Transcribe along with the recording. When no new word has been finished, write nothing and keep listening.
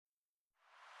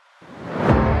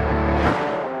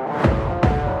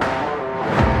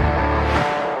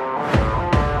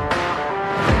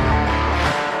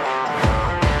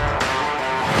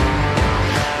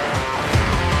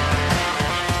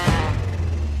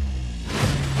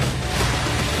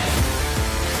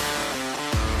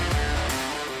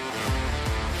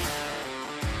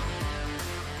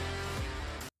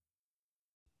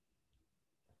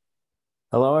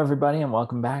Hello, everybody, and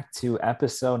welcome back to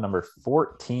episode number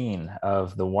 14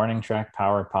 of the Warning Track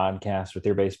Power podcast with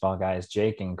your baseball guys,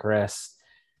 Jake and Chris.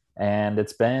 And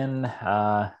it's been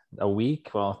a week,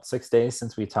 6 days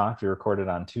since we talked. We recorded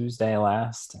on Tuesday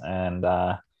last, and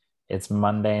it's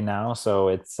Monday now. So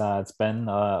it's been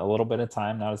a little bit of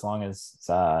time, not as long as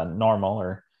normal,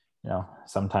 or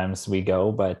sometimes we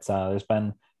go, but there's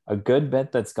been a good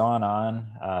bit that's gone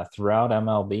on throughout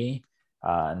MLB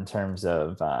in terms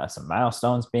of some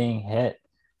milestones being hit.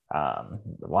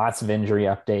 Lots of injury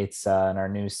updates in our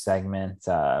news segment.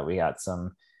 We got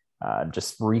some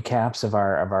just recaps of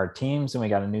our teams, and we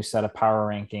got a new set of power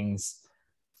rankings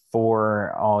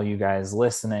for all you guys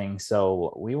listening.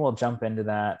 So we will jump into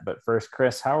that. But first,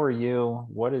 Chris, how are you?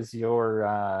 What is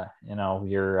your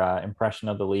impression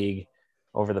of the league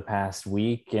over the past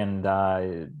week? And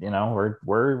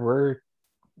we're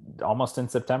almost in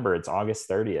September. It's August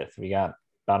 30th. We got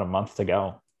about a month to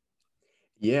go.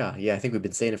 Yeah, I think we've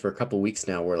been saying it for a couple of weeks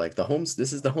now. We're like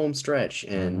this is the home stretch,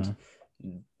 and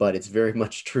Mm-hmm. but it's very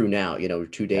much true now. We're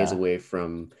 2 days Yeah. away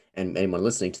from, and anyone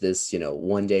listening to this,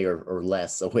 one day or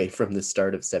less away from the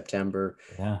start of September.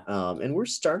 Yeah. And we're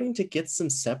starting to get some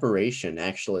separation,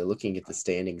 actually, looking at the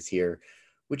standings here,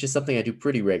 which is something I do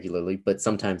pretty regularly, but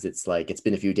sometimes it's like it's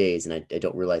been a few days and I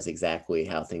don't realize exactly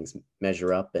how things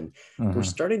measure up. And we're Mm-hmm.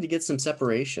 starting to get some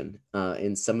separation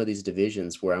in some of these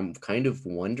divisions where I'm kind of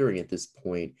wondering at this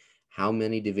point how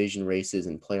many division races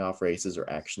and playoff races are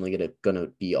actually gonna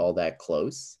be all that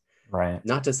close. Right.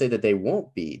 Not to say that there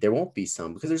won't be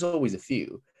some, because there's always a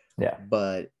few, Yeah.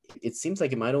 but it seems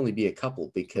like it might only be a couple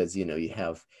because you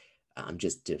have, I'm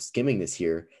just skimming this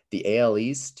here, the AL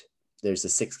East, there's a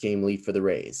 6 game lead for the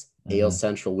Rays. AL Mm-hmm.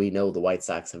 Central, we know the White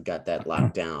Sox have got that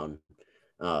locked down,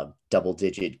 double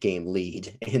digit game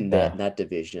lead in that Yeah. that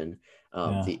division.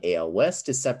 Yeah. The AL West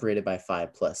is separated by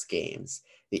 5+ games.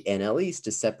 The NL East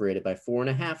is separated by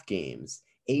 4.5 games,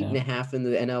 eight and Yeah. a half in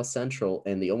the NL Central,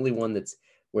 and the only one that's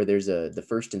where there's the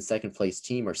first and second place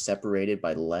team are separated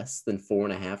by less than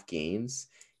 4.5 games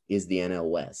is the NL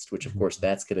West, which of course Mhm.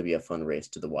 that's going to be a fun race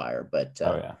to the wire. But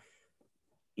Oh yeah.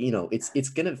 it's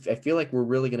gonna. I feel like we're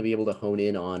really gonna be able to hone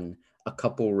in on a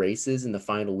couple races in the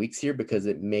final weeks here because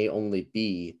it may only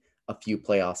be a few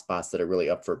playoff spots that are really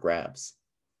up for grabs.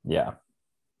 Yeah.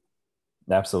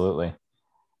 Absolutely.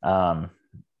 Um,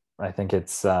 I think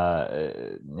it's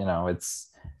coming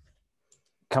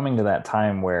to that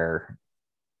time where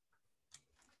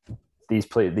these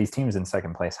teams in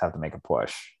second place have to make a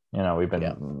push. We've Yeah.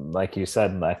 been, like you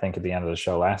said, I think at the end of the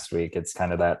show last week, it's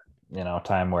kind of that,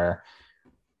 time where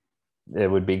it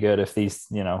would be good if these,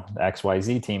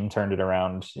 XYZ team turned it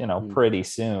around, Mm, pretty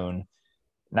soon.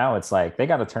 Now it's like they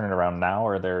got to turn it around now,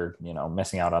 or they're,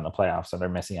 missing out on the playoffs, or they're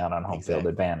missing out on home field exactly.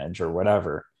 advantage or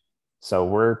whatever. So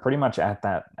we're pretty much at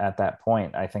that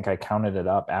point. I think I counted it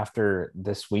up after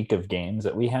this week of games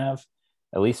that we have,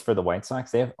 at least for the White Sox,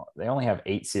 they only have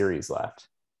 8 series left.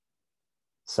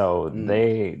 So Mm,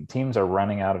 they teams are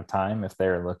running out of time if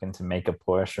they're looking to make a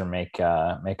push or make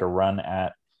a run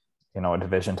at, a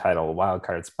division title, a wild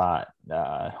card spot,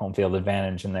 home field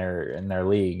advantage in their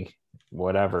league,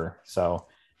 whatever. So,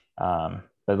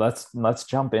 but let's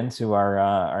jump into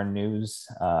our news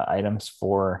items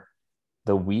for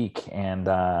the week. And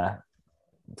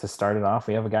to start it off,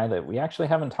 we have a guy that we actually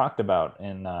haven't talked about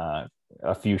in a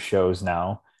few shows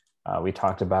now. We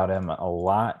talked about him a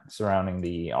lot surrounding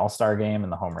the All-Star game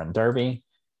and the Home Run Derby.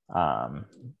 Um,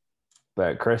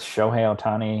 but Chris, Shohei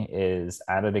Ohtani is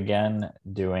at it again,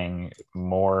 doing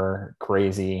more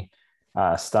crazy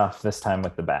stuff, this time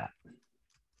with the bat.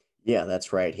 yeah,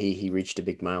 that's right. He reached a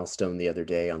big milestone the other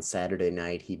day on Saturday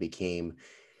night. He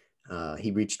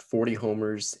reached 40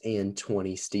 homers and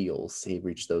 20 steals. He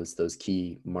reached those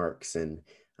key marks, and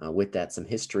with that, some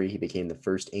history. He became the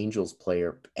first Angels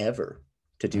player ever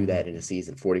to do that in a Mm-hmm.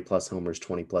 season: 40+ homers,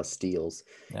 20+ steals.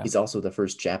 Yeah. He's also the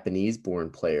first Japanese-born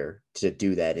player to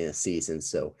do that in a season.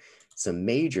 So, some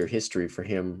major history for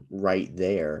him right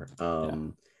there.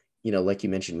 Yeah. Like you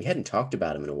mentioned, we hadn't talked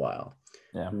about him in a while,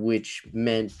 Yeah. which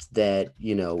meant that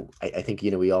I think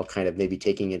we all kind of maybe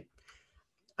taking it,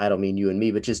 I don't mean you and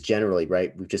me, but just generally,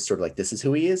 right? We've just sort of like, this is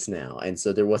who he is now. And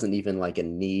so there wasn't even like a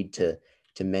need to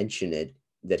mention it,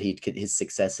 that his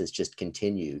success has just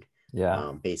continued.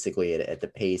 Yeah. Basically at the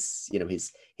pace,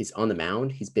 he's on the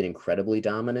mound. He's been incredibly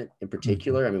dominant in Mm-hmm.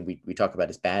 particular. I mean, we talk about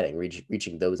his batting,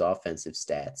 reaching those offensive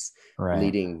stats, Right.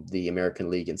 leading the American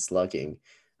League in slugging.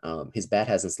 His bat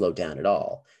hasn't slowed down at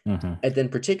all. Mm-hmm. And then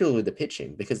particularly the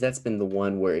pitching, because that's been the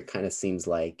one where it kind of seems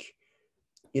like,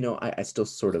 I still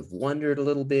sort of wondered a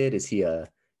little bit. Is he a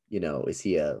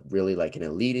really like an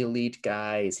elite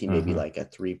guy? Is he maybe Mm-hmm. like a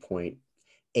 3 point,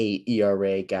 8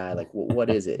 ERA guy. Like, what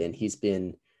is it? And he's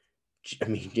been, I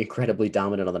mean, incredibly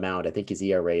dominant on the mound. I think his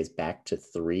ERA is back to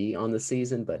 3 on the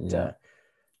season, but Yeah.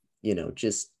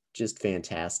 just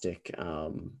fantastic.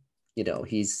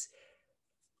 He's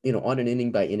on an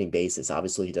inning by inning basis.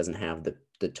 Obviously, he doesn't have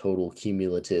the total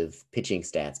cumulative pitching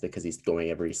stats because he's going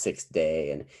every 6th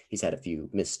day and he's had a few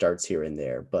missed starts here and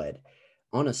there. But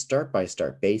on a start by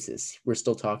start basis, we're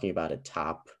still talking about a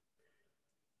top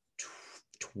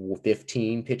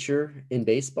 15 pitcher in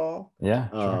baseball. Yeah,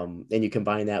 sure. And you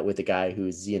combine that with a guy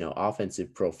whose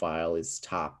offensive profile is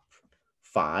top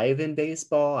 5 in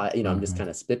baseball. I'm just Hmm. kind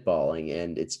of spitballing,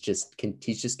 and it's just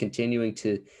he's just continuing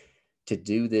to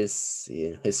do this,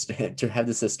 to have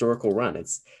this historical run.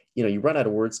 It's you run out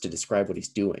of words to describe what he's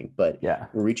doing, but Yeah.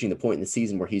 we're reaching the point in the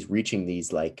season where he's reaching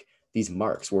these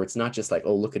marks where it's not just like,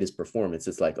 oh, look at his performance.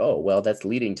 It's like, oh, well, that's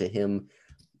leading to him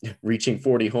reaching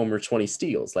 40 homers, 20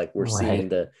 steals. Like, we're seeing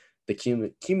Right.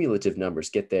 the cumulative numbers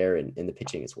get there in the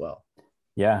pitching as well.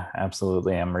 Yeah,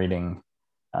 absolutely. I'm reading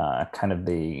kind of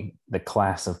the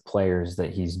class of players that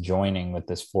he's joining with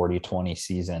this 40-20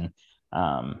 season.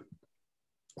 Um,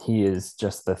 he is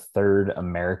just the third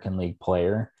American League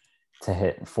player to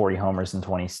hit 40 homers and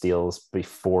 20 steals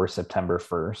before September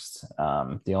 1st.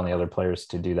 The only other players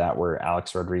to do that were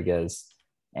Alex Rodriguez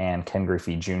and Ken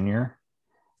Griffey Jr.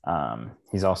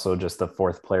 He's also just the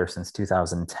fourth player since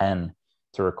 2010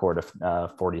 to record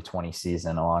a 40-20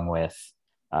 season, along with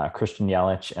Christian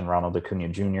Yelich and Ronald Acuna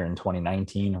Jr. in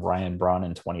 2019, Ryan Braun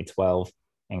in 2012,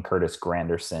 and Curtis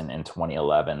Granderson in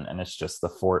 2011. And it's just the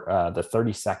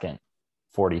 32nd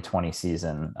 40-20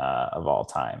 season of all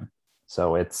time.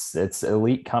 So it's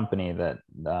elite company that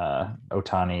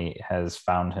Ohtani has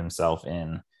found himself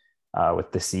in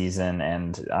with the season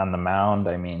and on the mound.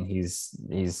 I mean,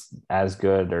 he's as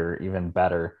good or even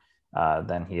better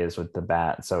than he is with the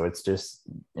bat. So it's just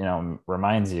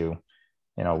reminds you,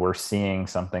 we're seeing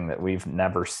something that we've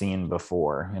never seen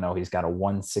before. He's got a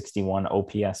 161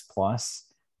 OPS plus,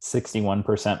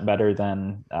 61% better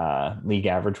than league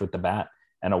average with the bat,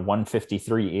 and a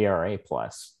 153 ERA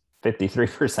plus,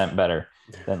 53% better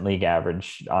than league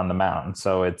average on the mound.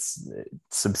 So it's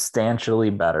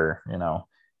substantially better,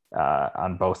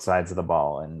 on both sides of the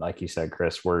ball. And like you said,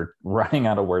 Chris, we're running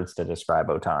out of words to describe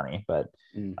Ohtani, but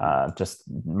Mm-hmm. just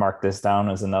mark this down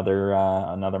as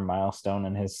another milestone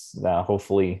in his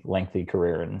hopefully lengthy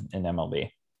career in MLB.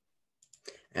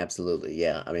 Absolutely.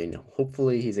 Yeah. I mean,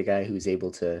 hopefully he's a guy who's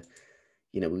able to,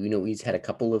 we know he's had a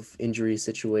couple of injury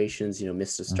situations,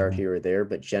 missed a start Mm-hmm. here or there,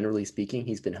 but generally speaking,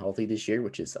 he's been healthy this year,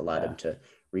 which has allowed Yeah. him to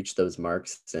reach those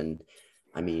marks. And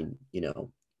I mean,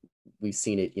 we've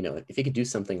seen it, if he could do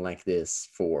something like this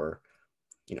for,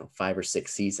 5 or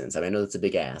 6 seasons. I mean, I know that's a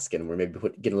big ask and we're maybe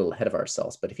getting a little ahead of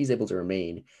ourselves, but if he's able to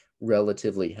remain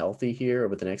relatively healthy here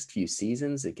over the next few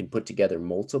seasons, it can put together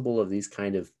multiple of these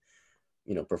kind of,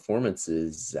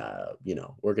 performances.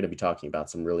 We're going to be talking about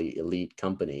some really elite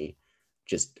company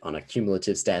just on a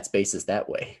cumulative stats basis that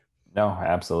way. No,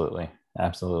 absolutely.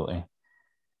 Absolutely.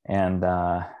 And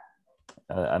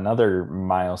another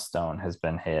milestone has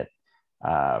been hit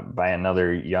by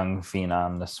another young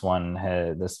phenom.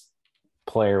 This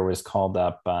player was called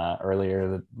up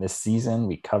earlier this season.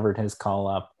 We covered his call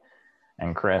up.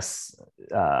 And Chris,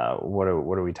 what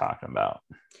are we talking about?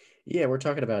 Yeah, we're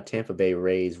talking about Tampa Bay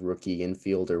Rays rookie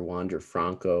infielder Wander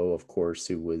Franco, of course,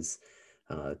 who was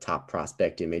top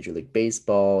prospect in Major League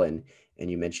Baseball, and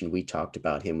you mentioned we talked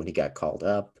about him when he got called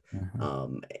up,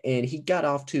 Mm-hmm. and he got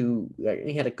off to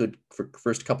he had a good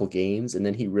first couple games, and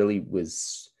then he really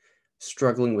was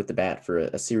struggling with the bat for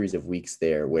a series of weeks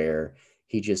there, where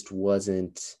he just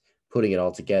wasn't putting it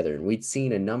all together. And we'd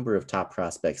seen a number of top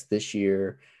prospects this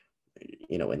year,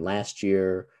 and last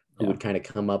year, who Yeah. would kind of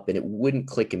come up and it wouldn't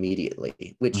click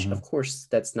immediately, which Mm-hmm. of course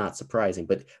that's not surprising,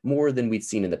 but more than we'd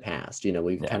seen in the past.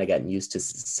 We've Yeah. kind of gotten used to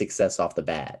success off the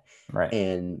bat. Right.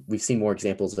 And we've seen more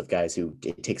examples of guys who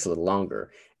it takes a little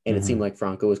longer. And it seemed Mm-hmm. like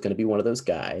Franco was going to be one of those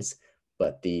guys,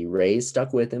 but the Rays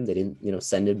stuck with him. They didn't,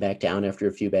 send him back down after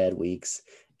a few bad weeks.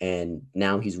 And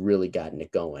now he's really gotten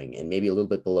it going, and maybe a little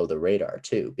bit below the radar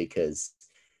too, because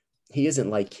he isn't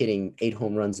like hitting 8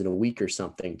 home runs in a week or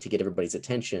something to get everybody's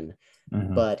attention,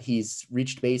 Mm-hmm. but he's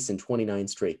reached base in 29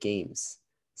 straight games,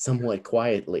 somewhat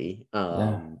quietly.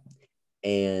 Yeah.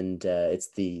 And it's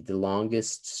the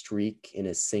longest streak in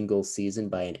a single season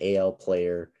by an AL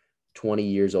player 20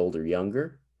 years old or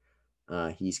younger.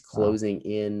 He's Wow. closing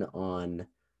in on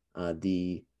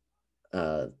the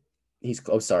he's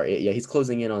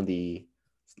closing in on the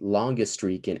longest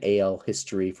streak in AL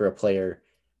history for a player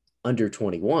under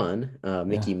 21. Yeah.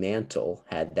 Mickey Mantle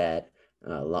had that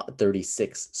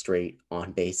 36 straight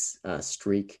on base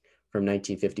streak from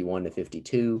 1951 to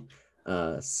 52.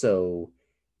 So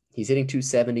he's hitting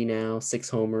 270 now, 6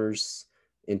 homers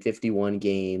in 51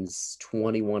 games.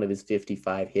 21 of his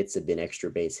 55 hits have been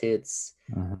extra base hits.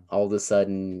 Mhm. All of a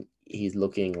sudden, he's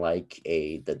looking like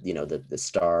the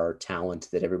star talent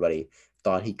that everybody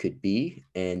thought he could be,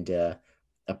 and a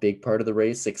big part of the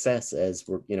Rays' success, as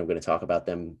we're going to talk about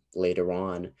them later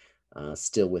on.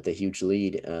 Still with a huge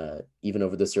lead, even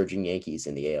over the surging Yankees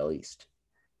in the AL East.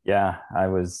 Yeah, I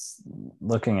was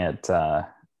looking at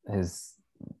his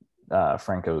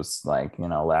Franco's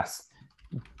last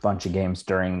bunch of games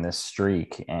during this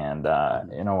streak, and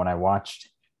when I watched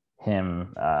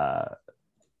him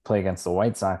play against the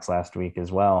White Sox last week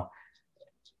as well,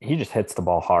 he just hits the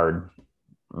ball hard,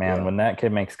 man. Yeah. When that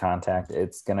kid makes contact,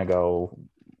 it's gonna go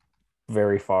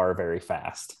very far, very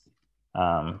fast.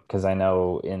 Because I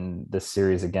know in the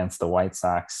series against the White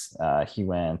Sox, he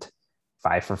went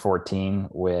 5 for 14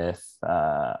 with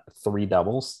 3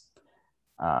 doubles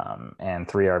and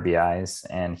 3 RBIs.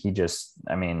 And he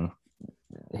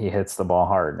hits the ball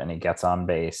hard and he gets on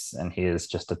base and he is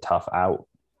just a tough out.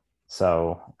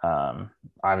 So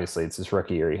obviously it's his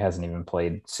rookie year. He hasn't even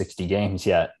played 60 games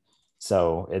yet.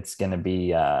 So it's going to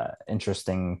be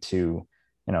interesting to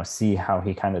see how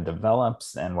he kind of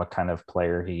develops and what kind of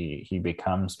player he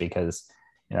becomes, because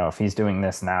if he's doing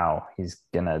this now, he's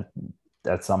gonna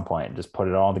at some point just put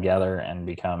it all together and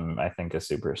become, I think, a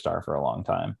superstar for a long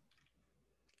time.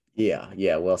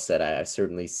 Yeah, well said. I've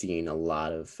certainly seen a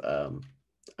lot of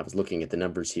I was looking at the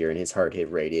numbers here, and his hard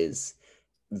hit rate is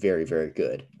very, very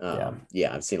good. Yeah.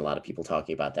 Yeah, I've seen a lot of people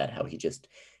talking about that, how he just,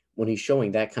 when he's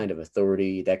showing that kind of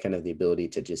authority, that kind of the ability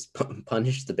to just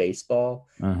punish the baseball,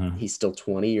 Mm-hmm. he's still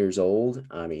 20 years old.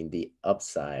 I mean, the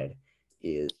upside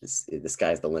is the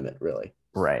sky's the limit, really.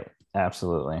 Right.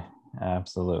 Absolutely.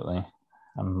 Absolutely.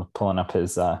 I'm pulling up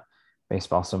his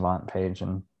baseball savant page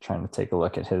and trying to take a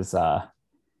look at his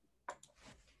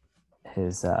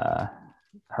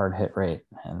hard hit rate,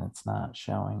 and it's not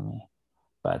showing me.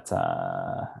 But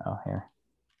oh, here.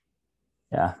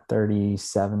 Yeah,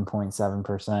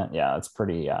 37.7%. Yeah, it's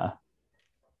pretty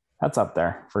that's up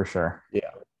there for sure. Yeah.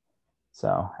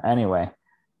 So anyway,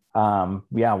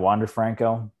 yeah, Wander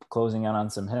Franco closing out on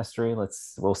some history.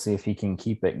 We'll see if he can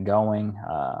keep it going.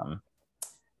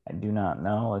 I do not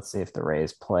know. Let's see if the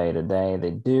Rays play today.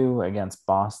 They do against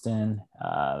Boston.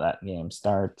 That game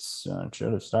starts. It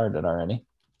should have started already.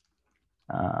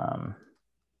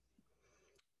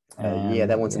 Yeah,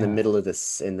 that one's in the Yeah, middle of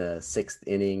this in the 6th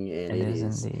inning, and it it is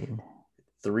is indeed.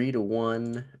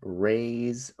 3-1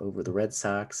 Rays over the Red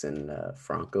Sox, and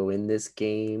Franco in this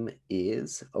game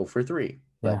is 0 for 3.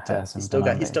 Yeah, But hasn't been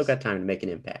on he's still base. got time to make an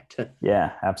impact.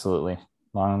 Yeah, absolutely.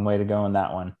 Long way to go in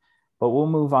that one. But we'll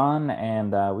move on,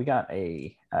 and we got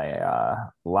a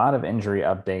lot of injury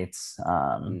updates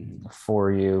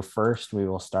for you. First, we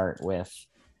will start with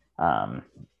um,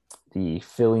 the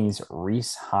Phillies'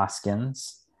 Rhys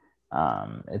Hoskins.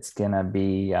 It's gonna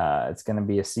be a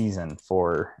season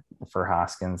for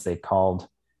Hoskins. They called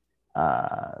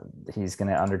he's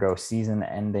gonna undergo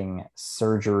season-ending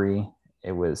surgery.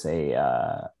 It was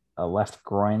a left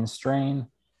groin strain.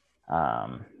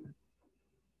 Um,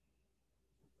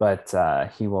 but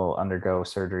he will undergo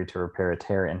surgery to repair a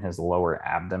tear in his lower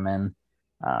abdomen,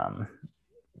 um,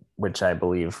 which I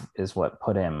believe is what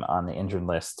put him on the injured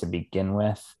list to begin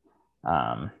with.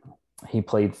 Um, he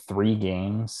played 3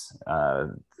 games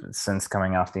since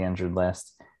coming off the injured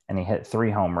list, and he hit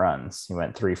 3 home runs. He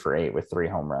went 3 for 8 with 3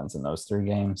 home runs in those 3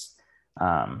 games.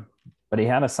 But he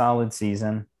had a solid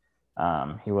season.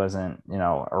 He wasn't,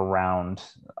 around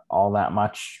all that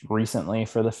much recently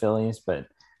for the Phillies, but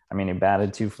I mean, he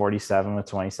batted 247 with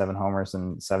 27 homers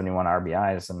and 71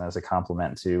 RBIs. And as a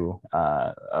compliment to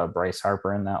Bryce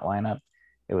Harper in that lineup,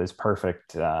 it was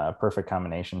perfect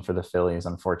combination for the Phillies.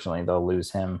 Unfortunately, they'll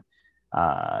lose him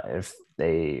for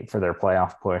their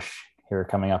playoff push here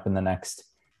coming up in the next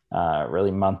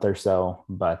really month or so.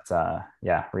 But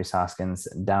yeah, Rhys Hoskins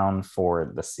down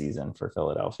for the season for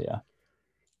Philadelphia.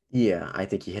 Yeah, I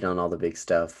think you hit on all the big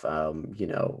stuff.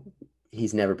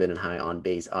 He's never been a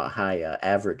high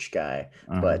average guy,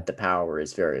 Mm-hmm. but the power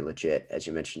is very legit. As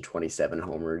you mentioned, 27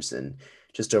 homers and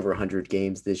just over 100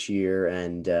 games this year.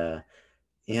 And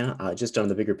yeah, just on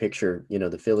the bigger picture,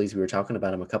 the Phillies, we were talking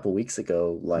about them a couple weeks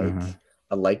ago, Mm-hmm. like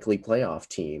a likely playoff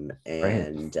team, Right.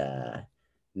 and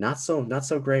not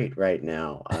so great right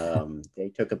now. They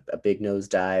took a big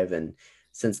nosedive, and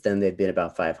since then they've been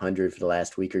about 500 for the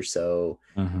last week or so.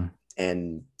 Mm-hmm.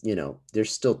 And they're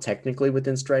still technically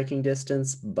within striking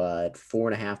distance, but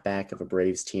 4.5 back of a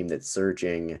Braves team that's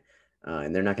surging,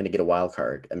 and they're not going to get a wild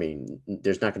card. I mean,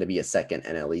 there's not going to be a second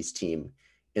NL East team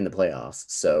in the playoffs.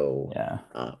 So Yeah.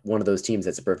 one of those teams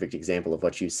that's a perfect example of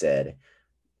what you said.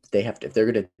 They have to, if they're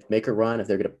going to make a run, if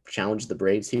they're going to challenge the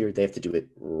Braves here, they have to do it,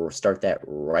 start that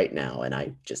right now. And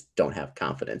I just don't have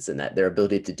confidence in that, their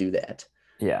ability to do that.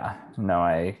 Yeah. No,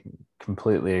 I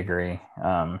completely agree.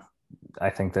 I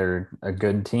think they're a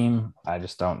good team. I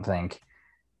just don't think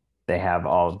they have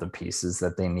all of the pieces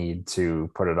that they need to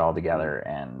put it all together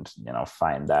and,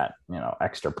 find that,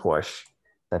 extra push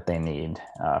that they need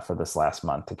for this last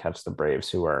month to catch the Braves,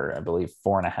 who are, I believe,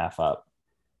 4.5 up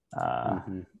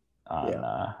Mm-hmm. on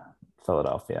Yeah.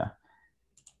 Philadelphia.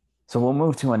 So we'll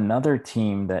move to another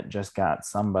team that just got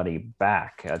somebody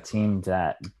back, a team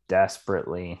that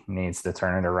desperately needs to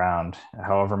turn it around.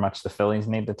 However much the Phillies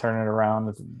need to turn it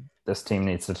around, this team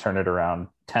needs to turn it around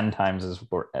 10 times as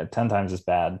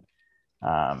bad.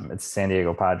 It's San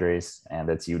Diego Padres, and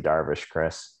it's Yu Darvish,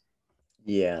 Chris.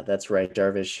 Yeah, that's right.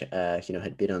 Darvish,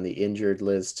 had been on the injured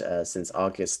list since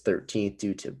August 13th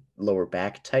due to lower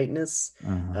back tightness.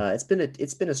 Mm-hmm.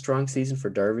 It's been a strong season for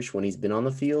Darvish when he's been on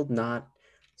the field. Not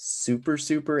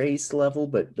super ace level,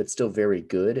 but still very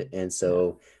good. And Yeah.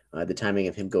 so the timing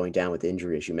of him going down with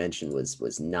injury, as you mentioned,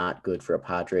 was not good for a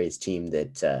Padres team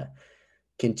that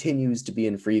continues to be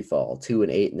in free fall,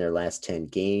 2-8 in their last 10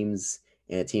 games,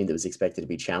 and a team that was expected to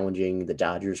be challenging the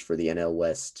Dodgers for the NL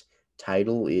West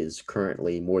title is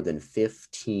currently more than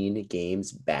 15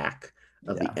 games back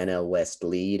of the Yeah. NL West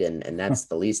lead, and that's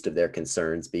the least of their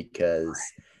concerns because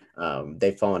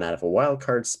they've fallen out of a wild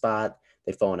card spot.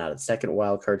 They've fallen out of the second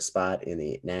wild card spot in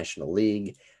the National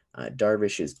League.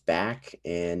 Darvish is back,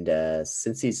 and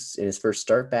since he's in his first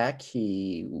start back,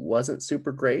 he wasn't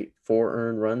super great. 4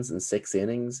 earned runs in 6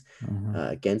 innings Mm-hmm.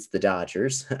 against the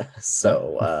Dodgers, Yep.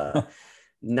 so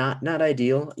not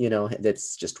ideal.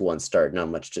 That's just one start, not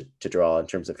much to draw in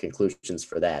terms of conclusions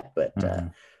for that. But Mm-hmm.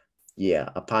 yeah,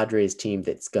 a Padres team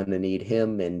that's gonna need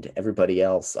him and everybody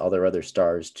else, all their other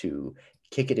stars, to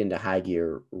kick it into high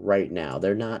gear right now.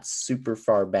 They're not super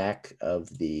far back of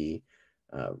the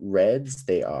Reds.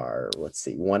 They are, let's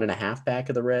see, 1.5 back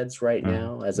of the Reds right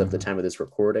now as of the Mm-hmm. time of this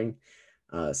recording.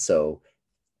 So,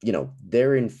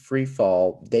 they're in free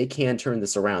fall. They can turn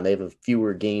this around. They have a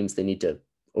fewer games they need to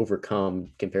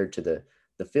overcome compared to the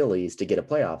Phillies to get a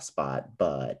playoff spot,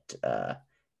 but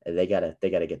they gotta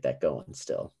get that going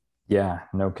still. Yeah,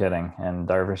 no kidding. And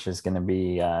Darvish is going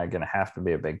to have to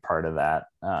be a big part of that.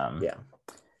 Yeah.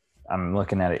 I'm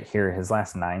looking at it here. His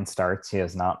last 9 starts, he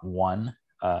has not won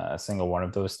a single one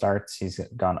of those starts. He's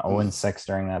gone 0-6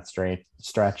 during that straight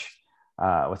stretch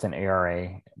with an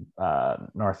ERA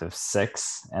north of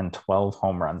 6 and 12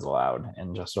 home runs allowed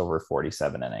in just over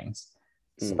 47 innings.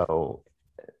 Mm. So,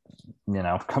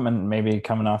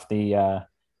 coming off the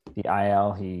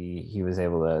IL, he was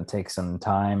able to take some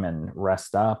time and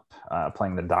rest up.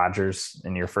 Playing the Dodgers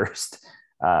in your first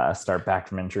start back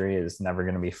from injury is never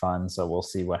going to be fun. So we'll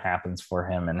see what happens for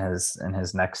him in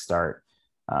his next start.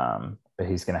 But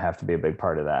he's going to have to be a big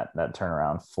part of that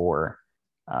turnaround for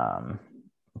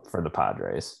the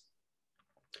Padres.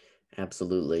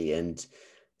 Absolutely. And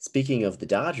speaking of the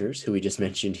Dodgers, who we just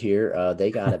mentioned here,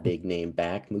 they got a big name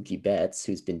back, Mookie Betts,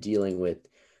 who's been dealing with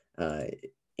uh,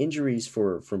 injuries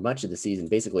for much of the season,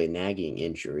 basically a nagging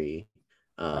injury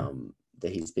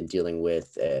that he's been dealing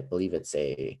with. I believe it's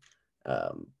a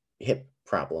hip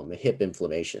problem, a hip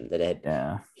inflammation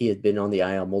Yeah. he had been on the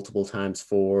IL multiple times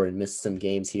for and missed some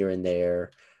games here and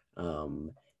there.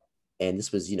 Um, and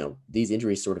this was, these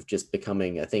injuries sort of just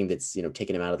becoming a thing that's,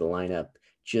 taking him out of the lineup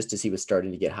just as he was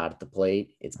starting to get hot at the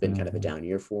plate. It's been kind of a Mm-hmm. down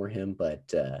year for him, but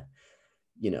this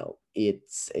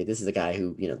is a guy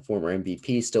who, former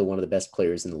MVP, still one of the best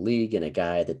players in the league, and a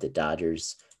guy that the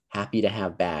Dodgers happy to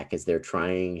have back as they're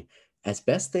trying as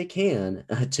best they can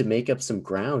to make up some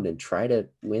ground and try to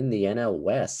win the NL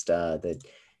West. The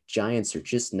Giants are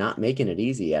just not making it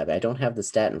easy. I don't have the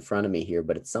stat in front of me here,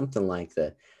 but it's something like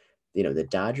the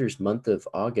Dodgers month of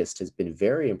August has been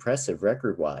very impressive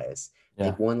record wise. Yeah.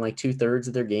 They've won like 2/3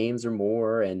 of their games or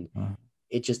more, and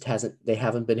Mm-hmm. they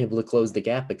haven't been able to close the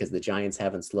gap because the Giants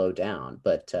haven't slowed down.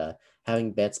 But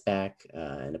having Betts back,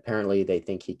 and apparently they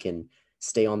think he can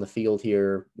stay on the field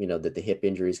here, that the hip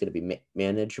injury is going to be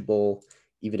manageable,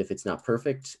 even if it's not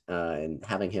perfect. And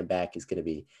having him back is going to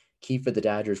be key for the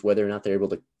Dodgers, whether or not they're able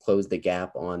to close the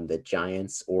gap on the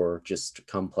Giants or just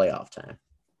come playoff time.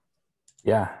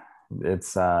 Yeah,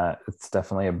 it's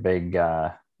definitely a big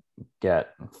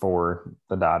get for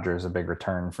the Dodgers, a big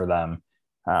return for them.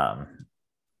 Um,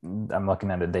 I'm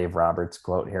looking at a Dave Roberts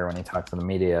quote here when he talked to the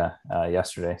media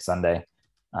yesterday, Sunday,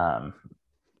 um,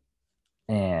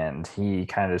 and he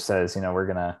kind of says,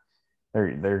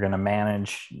 they're gonna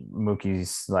manage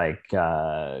Mookie's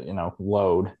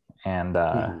load, and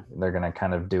Mhm. they're going to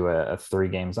kind of do a 3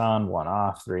 games on, 1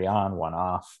 off, 3 on, 1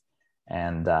 off,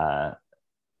 and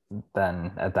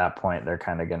then at that point they're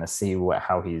kind of going to see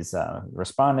how he's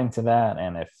responding to that,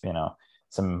 and if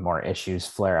some more issues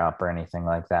flare up or anything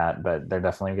like that. But they're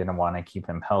definitely going to want to keep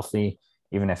him healthy,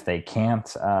 even if they can't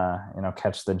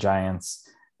catch the Giants.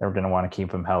 They're going to want to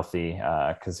keep him healthy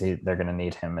because they're going to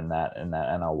need him in that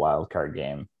NL wildcard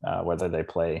game, whether they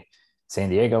play San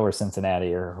Diego or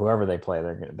Cincinnati or whoever they play.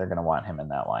 They're going to want him in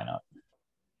that lineup.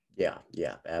 Yeah,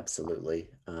 absolutely.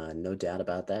 No doubt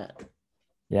about that.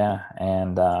 Yeah,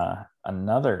 and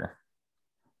another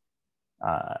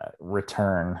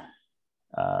returning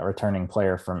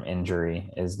player from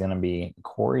injury is going to be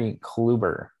Corey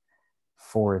Kluber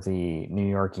for the New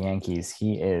York Yankees.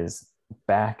 He is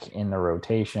back in the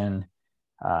rotation,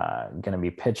 going to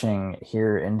be pitching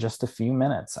here in just a few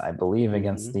minutes, I believe,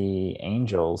 against Mhm. the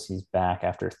Angels. He's back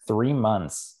after 3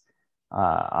 months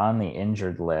on the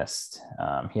injured list.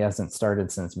 He hasn't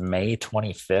started since May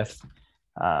 25th.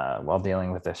 While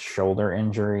dealing with a shoulder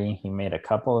injury, he made a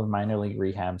couple of minor league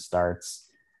rehab starts,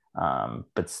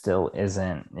 but still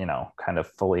isn't, kind of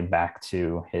fully back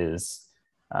to his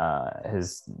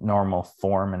normal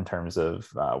form in terms of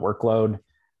workload.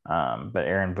 But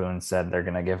Aaron Boone said they're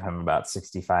going to give him about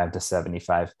 65 to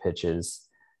 75 pitches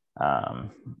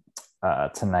um,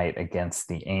 tonight against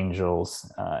the Angels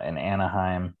in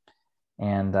Anaheim,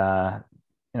 and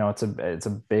it's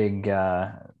a big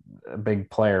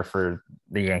player for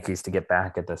the Yankees to get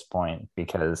back at this point,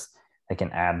 because they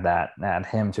can add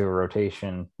him to a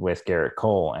rotation with Garrett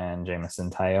Cole and Jameson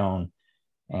Tyone,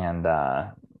 and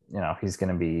he's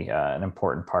going to be an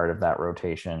important part of that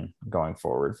rotation going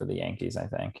forward for the Yankees, I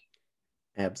think.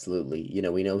 Absolutely.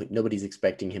 We know nobody's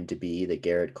expecting him to be the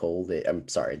Garrett Cole that I'm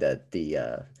sorry, that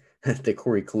the the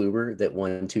Corey Kluber that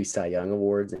won 2 Cy Young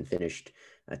awards and finished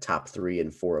top 3 in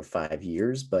 4 of 5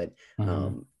 years. But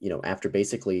Mm-hmm. after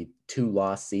basically 2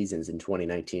 lost seasons in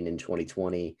 2019 and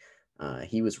 2020,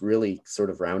 he was really sort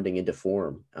of rounding into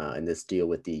form in this deal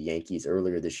with the Yankees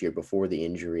earlier this year before the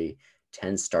injury.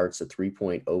 10 starts, a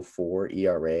 3.04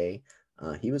 ERA.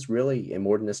 He was really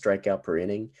more than a strikeout per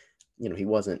inning. He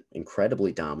wasn't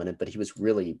incredibly dominant, but he was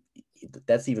really,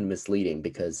 that's even misleading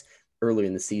because earlier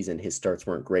in the season, his starts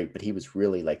weren't great, but he was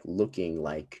really like looking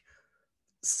like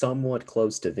somewhat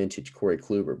close to vintage Corey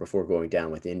Kluber before going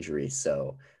down with injury.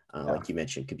 So, Yeah. like you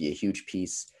mentioned, could be a huge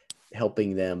piece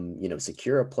helping them,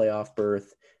 secure a playoff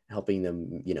berth, helping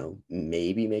them,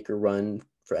 maybe make a run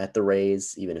at the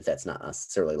Rays, even if that's not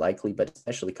necessarily likely, but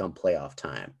especially come playoff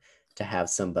time to have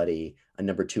somebody, a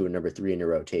number 2 or number 3 in your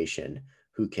rotation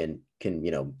who can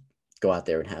go out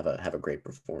there and have a great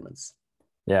performance.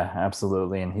 Yeah,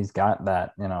 absolutely. And he's got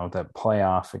that, that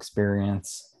playoff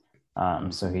experience.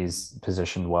 So Mhm. he's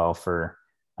positioned well for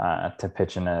to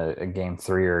pitch in a game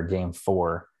 3 or a game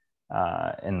 4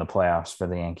 in the playoffs for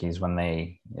the Yankees when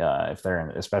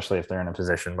especially if they're in a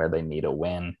position where they need a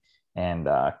win, and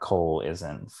Cole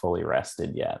isn't fully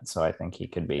rested yet. So I think he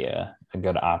could be a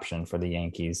good option for the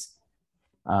Yankees.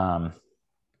 Um,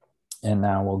 and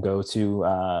now we'll go to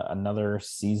another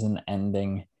season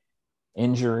ending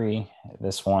injury.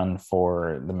 This one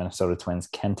for the Minnesota Twins,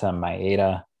 Kenta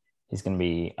Maeda. He's going to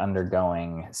be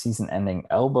undergoing season ending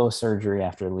elbow surgery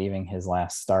after leaving his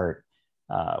last start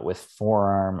with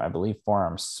I believe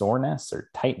forearm soreness or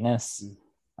tightness.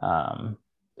 Um,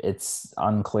 it's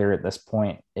unclear at this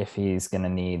point if he's going to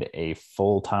need a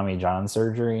full Tommy John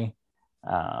surgery.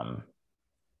 Um,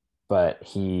 but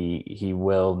he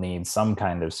will need some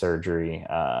kind of surgery,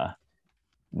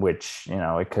 which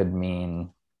it could mean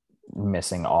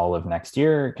missing all of next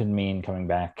year. It could mean coming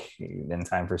back in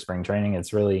time for spring training.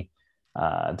 It's really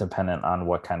dependent on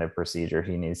what kind of procedure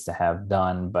he needs to have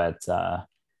done. But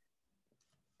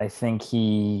I think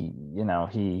he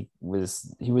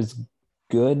was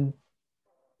good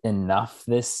enough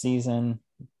this season,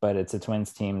 but it's a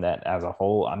Twins team that as a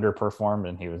whole underperformed,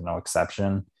 and he was no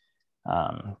exception.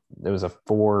 There was a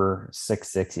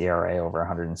 4.66 ERA over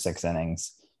 106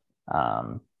 innings.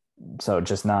 Um, so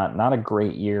just not a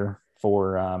great year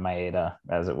for Maeda,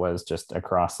 as it was just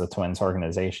across the Twins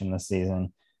organization this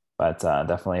season. But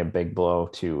definitely a big blow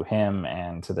to him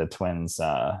and to the Twins'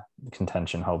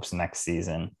 contention hopes next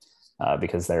season,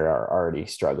 because they are already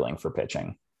struggling for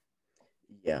pitching.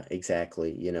 Yeah,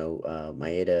 exactly.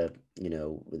 Maeda,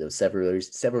 those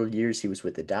several years he was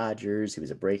with the Dodgers. He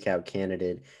was a breakout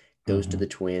candidate. Goes to Mm-hmm. the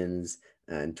Twins.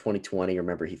 In 2020,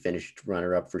 remember he finished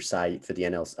runner up for the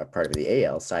NL part of the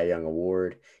AL Cy Young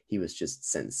Award. He was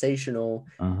just sensational.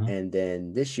 Mm-hmm. And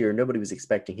then this year, nobody was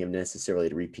expecting him necessarily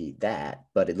to repeat that,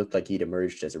 but it looked like he'd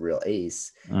emerged as a real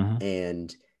ace. Mm-hmm.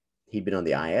 And he'd been on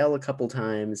the IL a couple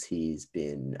times. He's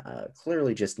been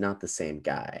clearly just not the same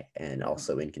guy, and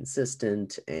also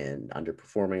inconsistent and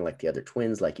underperforming like the other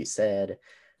Twins, like you said.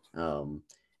 Um,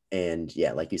 and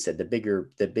yeah, like you said,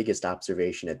 the biggest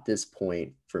observation at this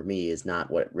point for me is not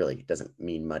what it really doesn't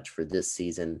mean much for this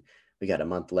season. We got a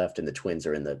month left, and the Twins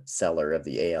are in the cellar of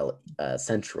the AL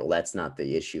Central. That's not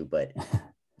the issue, but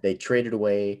they traded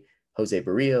away Jose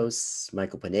Barrios.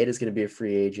 Michael Pineda is going to be a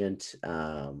free agent.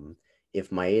 If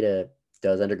Maeda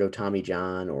does undergo Tommy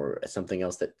John or something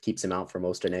else that keeps him out for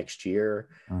most of next year,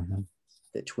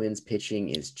 the Twins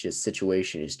pitching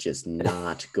situation is just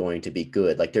not going to be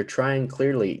good. Like they're trying,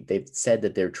 clearly they've said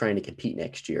that they're trying to compete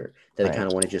next year, that they kind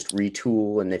of want to just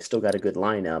retool, and they've still got a good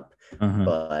lineup.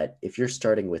 But if you're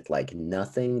starting with like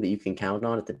nothing that you can count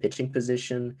on at the pitching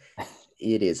position,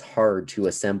 it is hard to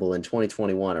assemble in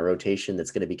 2021 a rotation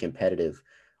that's going to be competitive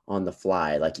on the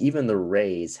fly. Like even the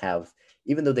Rays have,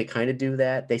 even though they kind of do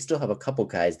that, they still have a couple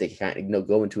guys they kind of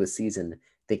go into a season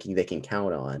thinking they can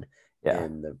count on. Yeah.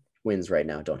 And the Twins right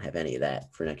now don't have any of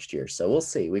that for next year. So we'll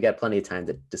see. We got plenty of time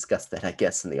to discuss that, I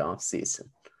guess, in the off season.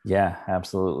 Yeah,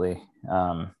 absolutely.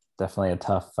 Definitely a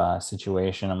tough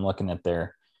situation. I'm looking at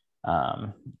their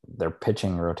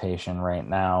pitching rotation right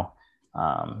now.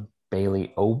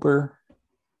 Bailey Ober,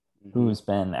 who's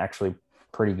been actually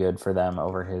pretty good for them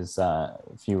over his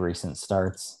few recent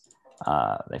starts.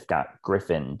 They've got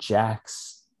Griffin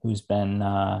Jacks, who's been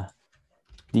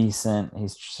decent.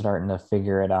 He's starting to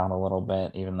figure it out a little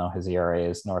bit, even though his ERA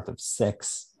is north of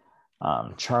 6.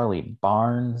 Charlie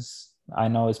Barnes, I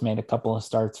know, has made a couple of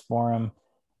starts for him.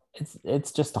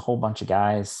 It's just a whole bunch of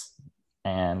guys,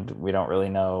 and we don't really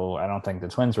know. I don't think the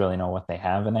Twins really know what they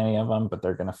have in any of them, but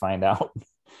they're going to find out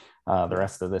the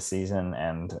rest of this season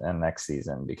and next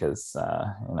season, because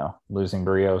losing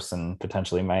Barrios and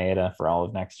potentially Maeda for all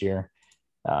of next year,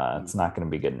 it's not going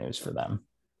to be good news for them.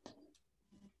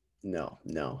 No,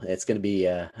 it's going to be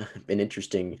an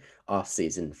interesting off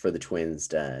season for the Twins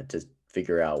to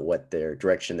figure out what their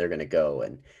direction they're going to go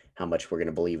and how much we're going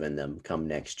to believe in them come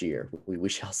next year. We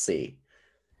shall see.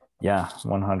 Yeah,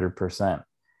 100%.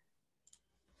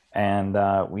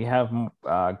 And we have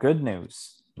good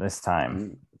news this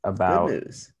time about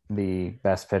the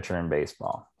best pitcher in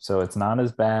baseball. So it's not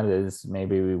as bad as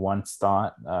maybe we once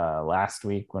thought last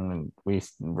week when we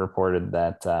reported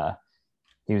that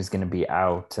he was going to be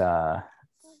out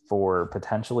for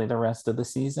potentially the rest of the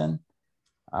season.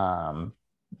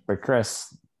 But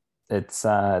Chris, it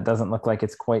doesn't look like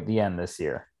it's quite the end this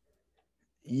year.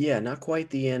 Yeah, not quite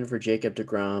the end for Jacob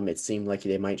deGrom. It seemed like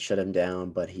they might shut him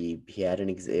down, but he had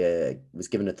was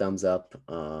given a thumbs up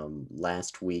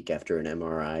last week after an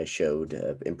MRI showed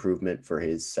improvement for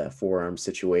his forearm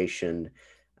situation.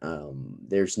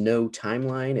 There's no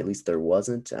timeline, at least there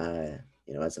wasn't,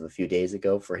 as of a few days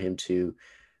ago, for him to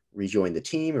rejoin the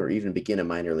team or even begin a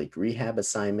minor league rehab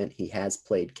assignment. He has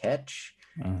played catch,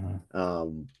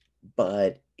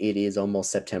 but it is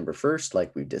almost September 1st,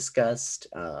 like we've discussed.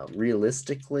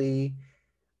 Realistically,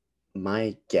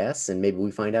 my guess, and maybe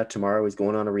we find out tomorrow, he's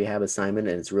going on a rehab assignment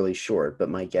and it's really short, but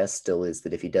my guess still is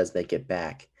that if he does make it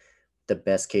back, the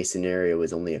best case scenario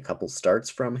is only a couple starts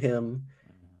from him.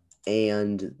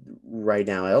 And right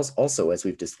now, also, as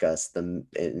we've discussed them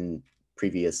in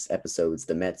previous episodes,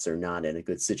 the Mets are not in a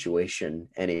good situation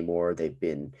anymore. They've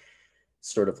been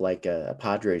sort of like a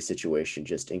Padres situation,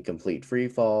 just in complete free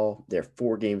fall. They're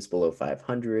 4 games below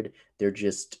 500. They're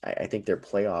just, I think their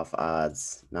playoff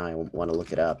odds, now I want to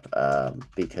look it up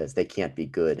because they can't be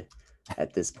good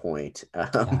at this point.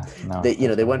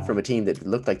 They went from a team that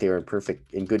looked like they were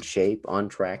in good shape, on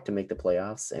track to make the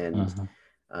playoffs. And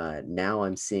now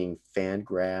I'm seeing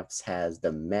FanGraphs has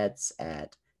the Mets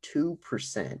at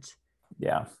 2%.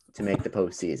 Yeah, to make the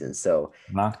postseason. So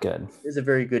not good. There's a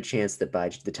very good chance that by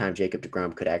the time Jacob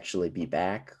deGrom could actually be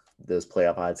back, those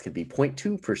playoff odds could be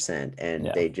 0.2%,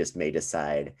 and they just may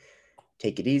decide,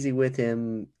 take it easy with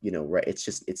him. Right?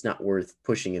 It's not worth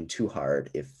pushing him too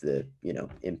hard if the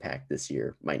impact this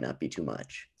year might not be too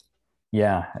much.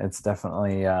 Yeah, it's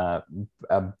definitely a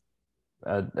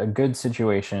good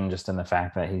situation, just in the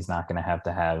fact that he's not going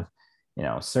to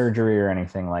have surgery or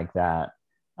anything like that.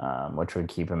 Which would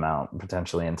keep him out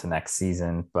potentially into next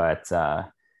season. But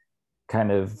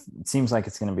kind of it seems like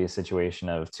it's going to be a situation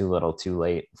of too little, too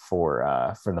late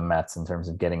for the Mets in terms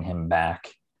of getting him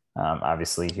back.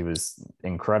 Obviously, he was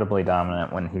incredibly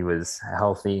dominant when he was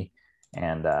healthy,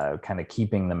 and kind of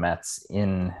keeping the Mets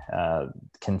in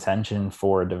contention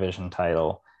for a division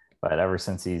title. But ever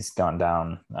since he's gone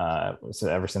down,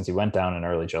 ever since he went down in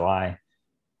early July,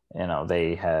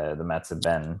 the Mets have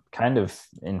been kind of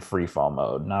in free fall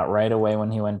mode. Not right away when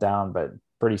he went down, but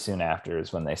pretty soon after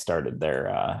is when they started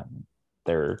their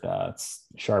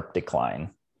sharp decline.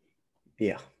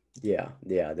 Yeah, yeah.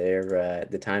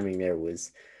 The timing there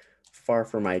was far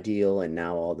from ideal, and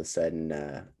now all of a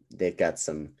sudden they've got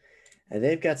some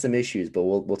issues. But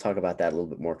we'll talk about that a little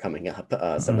bit more coming up.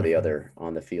 Some of the Mhm. other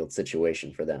on the field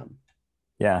situation for them.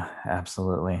 Yeah,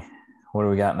 absolutely. What do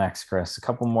we got next, Chris? A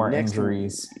couple more Next,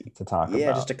 injuries to talk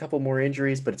yeah, just about. a couple more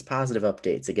injuries, but it's positive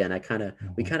updates. Again, we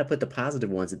Mhm. kind of put the positive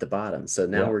ones at the bottom. So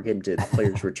now Yep. we're getting to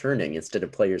players returning instead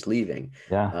of players leaving.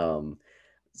 Yeah. Um,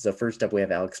 so first up, we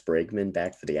have Alex Bregman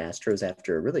back for the Astros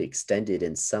after a really extended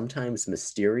and sometimes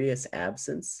mysterious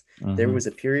absence. There Hmm. was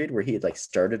a period where he had like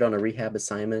started on a rehab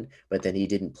assignment, but then he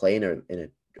didn't play in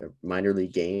a minor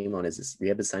league game on his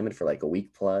rehab assignment for like a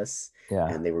week plus, Yeah.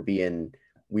 and they were being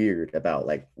weird about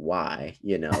like why,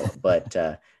 But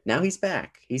now he's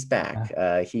back. He's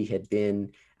back. He had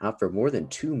been out for more than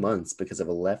 2 months because of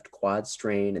a left quad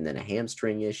strain and then a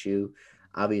hamstring issue.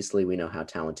 Obviously, we know how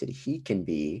talented he can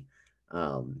be.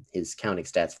 His counting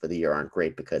stats for the year aren't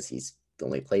great because he's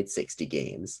only played 60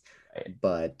 games, Right.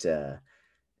 but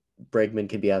Bregman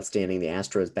can be outstanding. The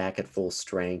Astros back at full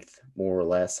strength, more or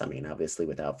less. I mean, obviously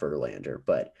without Verlander,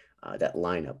 but that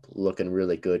lineup looking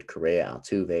really good. Correa,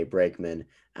 Altuve, Bregman,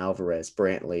 Alvarez,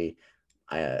 Brantley,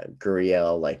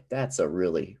 Gurriel. Like that's a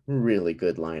really, really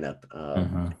good lineup,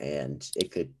 Hmm. and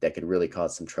that could really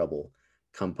cause some trouble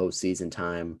come postseason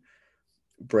time.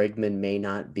 Bregman may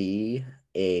not be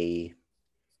a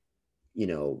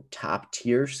top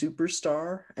tier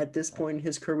superstar at this point in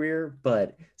his career,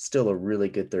 but still a really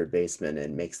good third baseman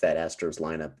and makes that Astros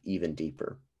lineup even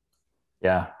deeper.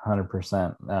 Yeah,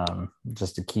 100%.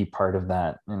 Just a key part of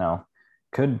that,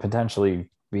 could potentially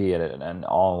be an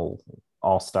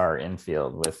all-star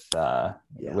infield Yeah.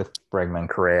 with Bregman,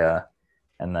 Correa,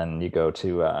 and then you go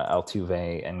to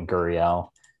Altuve and Gurriel,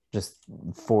 just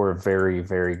four very,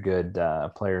 very good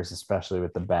players, especially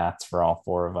with the bats for all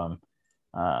four of them.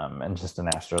 And just an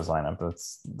Astros lineup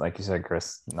that's, like you said,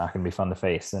 Chris, not going to be fun to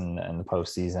face in the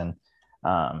postseason.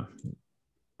 Um,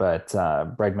 but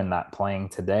Bregman not playing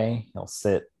today. He'll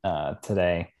sit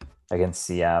today against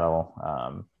Seattle.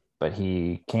 But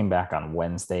he came back on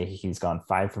Wednesday. He's gone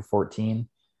 5 for 14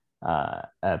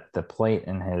 at the plate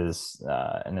in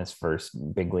his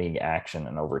first big league action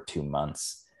in over 2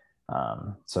 months.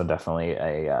 So definitely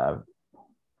a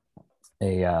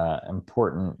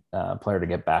important player to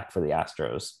get back for the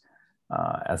Astros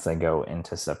as they go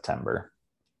into September.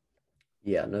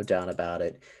 Yeah, no doubt about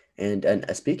it. And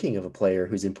speaking of a player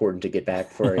who's important to get back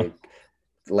for a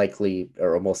likely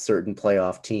or almost certain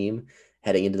playoff team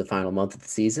heading into the final month of the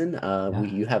season, Yeah.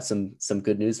 you have some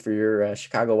good news for your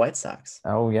Chicago White Sox.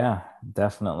 Oh yeah,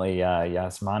 definitely.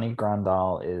 Yasmani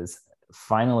Grandal is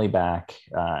finally back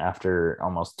after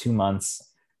almost 2 months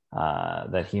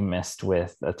that he missed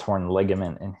with a torn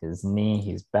ligament in his knee.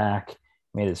 He's back.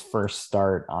 Made his first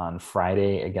start on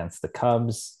Friday against the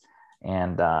Cubs,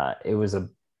 and it was a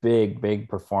big, big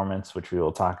performance, which we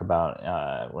will talk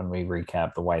about when we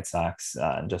recap the White Sox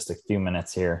in just a few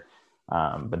minutes here.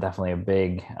 But definitely a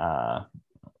big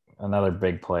another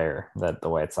big player that the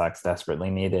White Sox desperately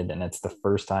needed. And it's the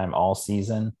first time all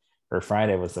season, or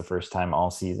Friday was the first time all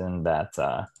season that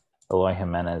Eloy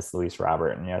Jimenez, Luis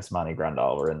Robert, and Yasmani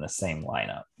Grandal were in the same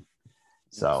lineup.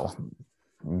 So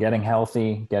getting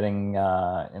healthy, getting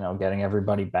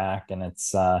everybody back, and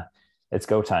it's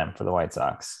go time for the White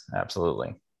Sox.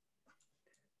 Absolutely.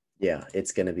 Yeah,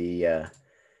 it's going to be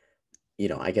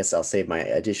I guess I'll save my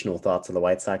additional thoughts on the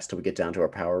White Sox till we get down to our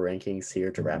power rankings here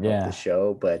to wrap up the Yeah,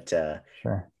 show. But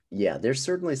sure. yeah, there's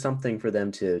certainly something for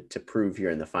them to prove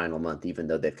here in the final month, even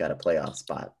though they've got a playoff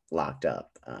spot locked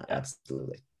up. Yeah,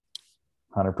 Absolutely.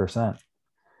 100%.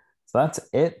 So that's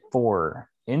it for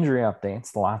injury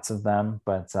updates. Lots of them,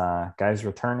 but guys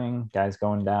returning, guys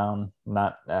going down.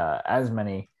 Not as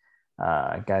many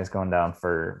guys going down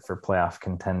for playoff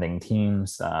contending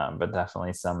teams, but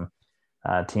definitely some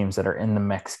teams that are in the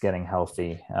mix getting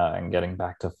healthy and getting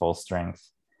back to full strength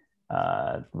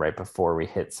right before we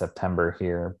hit September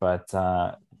here. But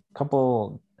a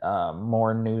couple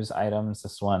more news items.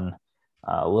 This one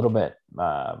a little bit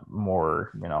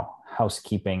more,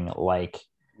 housekeeping like.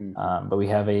 Mhm. But we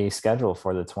have a schedule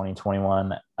for the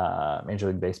 2021 Major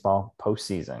League Baseball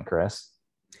postseason, Chris.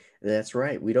 That's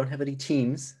right. We don't have any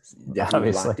teams that we've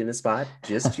Obviously. locked in a spot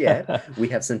just yet. We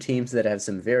have some teams that have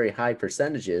some very high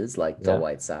percentages, like the Yeah.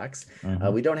 White Sox.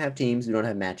 Mm-hmm. We don't have teams. We don't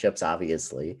have matchups,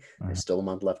 obviously. Mm-hmm. There's still a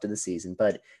month left of the season,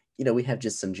 but we have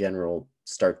just some general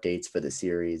start dates for the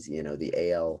series. The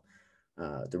AL,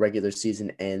 the regular season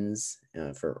ends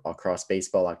for across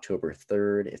baseball October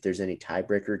 3rd. If there's any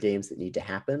tiebreaker games that need to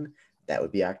happen, that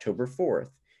would be October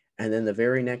 4th. And then the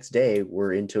very next day,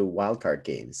 we're into wildcard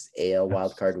games. AL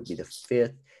wildcard would be the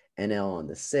 5th, NL on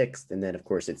the 6th. And then, of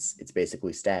course, it's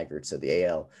basically staggered. So the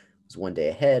AL was one day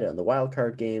ahead on the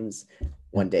wildcard games,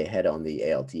 one day ahead on the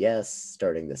ALDS,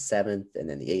 starting the 7th, and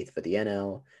then the 8th for the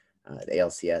NL, the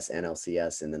ALCS,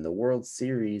 NLCS. And then the World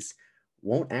Series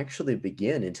won't actually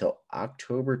begin until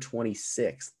October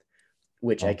 26th,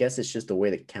 which I guess it's just the way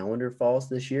the calendar falls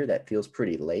this year. That feels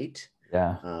pretty late.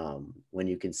 Yeah. When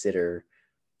you consider,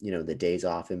 the days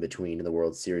off in between the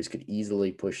World Series could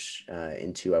easily push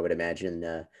into, I would imagine,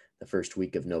 the first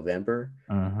week of November.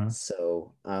 Mm-hmm.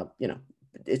 So,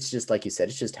 it's just like you said,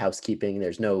 it's just housekeeping.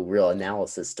 There's no real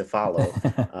analysis to follow.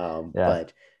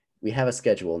 But we have a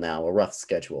schedule now, a rough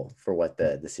schedule for what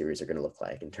the series are going to look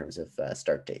like in terms of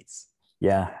start dates.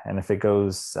 Yeah, and if it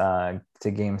goes to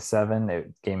Game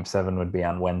 7, Game 7 would be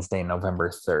on Wednesday,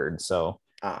 November 3rd. So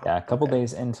a couple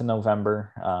days into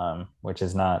November, which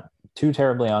is not too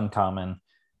terribly uncommon.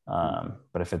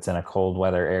 But if it's in a cold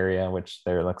weather area, which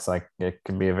there looks like it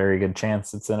could be a very good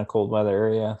chance it's in a cold weather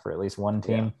area for at least one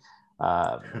team,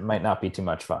 might not be too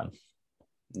much fun.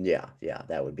 Yeah,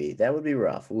 that would be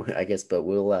rough, I guess, but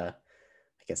we'll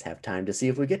have time to see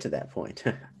if we get to that point.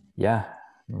 Yeah,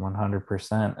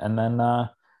 100%. And then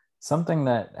something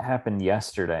that happened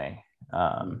yesterday,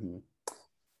 and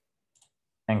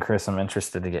Chris, I'm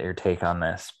interested to get your take on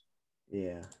this.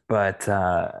 Yeah. But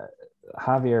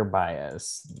Javier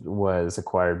Baez was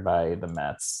acquired by the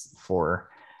Mets for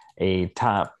a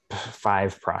top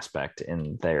 5 prospect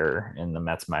in the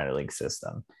Mets minor league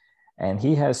system. And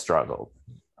he has struggled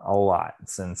a lot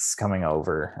since coming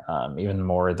over, even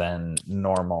more than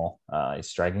normal. He's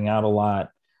striking out a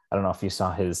lot. I don't know if you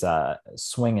saw his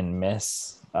swing and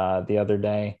miss the other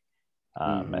day.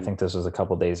 I think this was a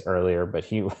couple days earlier,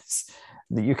 but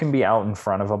you can be out in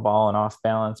front of a ball and off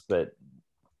balance, but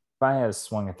Baez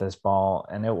swung at this ball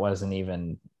and it wasn't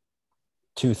even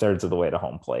 2/3 of the way to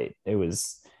home plate. It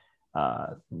was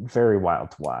very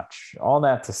wild to watch. All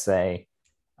that to say,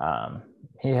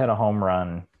 he had a home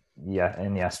run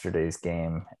in yesterday's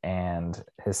game, and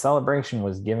his celebration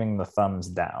was giving the thumbs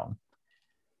down.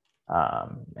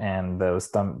 And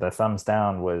the thumbs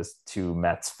down was to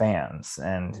Mets fans.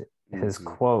 And his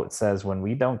quote says, "When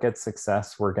we don't get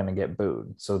success, we're going to get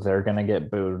booed. So they're going to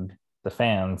get booed, the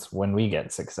fans, when we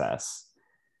get success."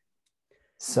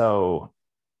 So,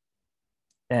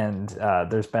 and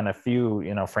there's been a few,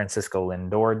 Francisco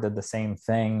Lindor did the same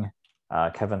thing.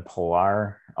 Kevin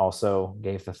Pillar also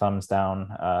gave the thumbs down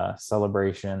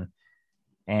celebration.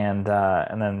 And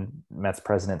then Mets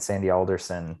president Sandy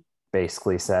Alderson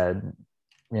basically said,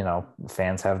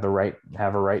 fans have a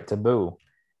right to boo,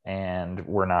 and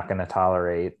we're not going to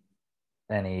tolerate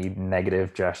any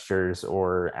negative gestures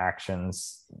or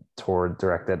actions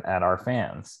directed at our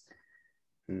fans.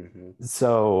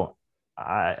 So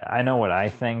I know what I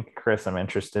think, Chris. I'm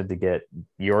interested to get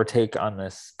your take on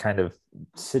this kind of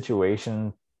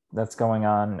situation that's going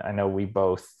on. I know we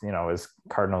both, as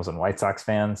Cardinals and White Sox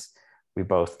fans, we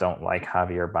both don't like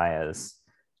Javier Baez.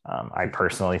 I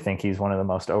personally think he's one of the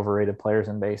most overrated players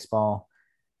in baseball,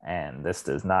 and this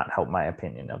does not help my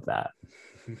opinion of that.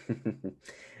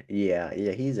 Yeah,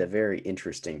 he's a very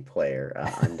interesting player,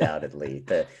 undoubtedly.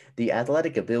 The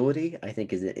athletic ability, I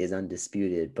think, is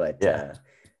undisputed, but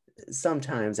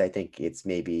sometimes I think it's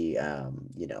maybe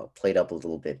played up a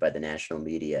little bit by the national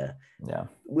media. Yeah.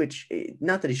 Which,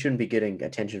 not that he shouldn't be getting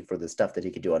attention for the stuff that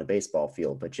he could do on a baseball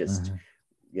field, but just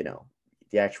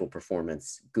the actual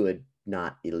performance, good,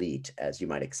 not elite, as you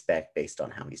might expect based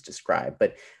on how he's described.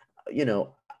 But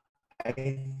I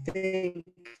think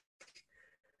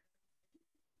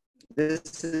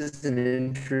this is an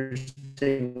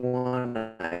interesting one.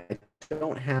 I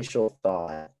don't have initial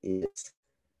thought. It's,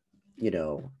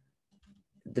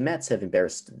 the Mets have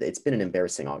it's been an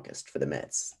embarrassing August for the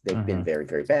Mets. They've been very,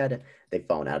 very bad. They've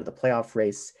fallen out of the playoff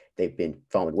race. They've been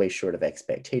fallen way short of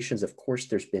expectations. Of course,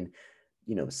 there's been,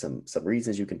 some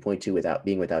reasons you can point to without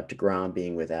DeGrom,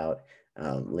 being without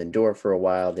Lindor for a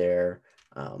while there.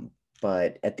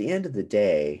 But at the end of the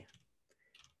day,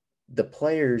 the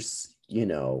players,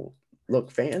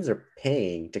 look, fans are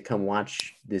paying to come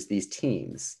watch these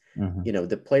teams.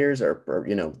 The players are,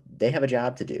 they have a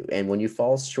job to do. And when you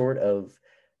fall short of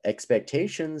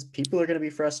expectations, people are going to be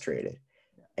frustrated.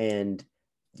 And,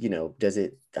 does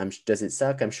it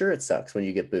suck? I'm sure it sucks when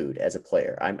you get booed as a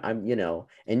player. I'm, and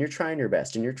you're trying your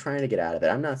best and you're trying to get out of it.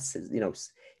 I'm not,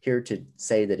 here to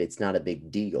say that it's not a big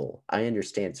deal. I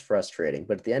understand it's frustrating,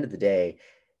 but at the end of the day,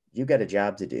 you got a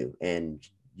job to do, and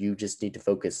you just need to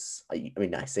focus. I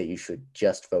mean, I say you should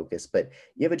just focus, but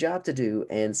you have a job to do.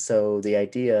 And so the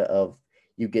idea of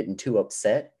you getting too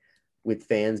upset with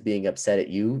fans being upset at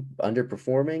you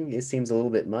underperforming, it seems a little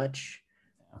bit much.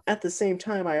 At the same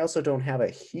time, I also don't have a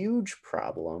huge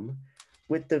problem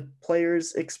with the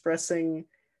players expressing,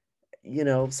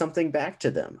 something back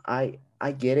to them. I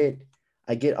get it.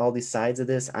 I get all these sides of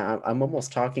this. I'm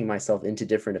almost talking myself into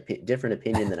different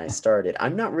opinion than I started.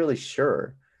 I'm not really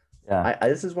sure. Yeah.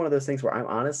 This is one of those things where I'm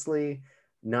honestly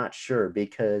not sure,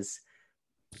 because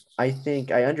I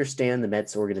think I understand the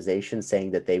Mets organization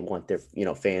saying that they want their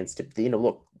fans to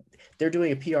look. They're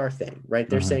doing a PR thing, right?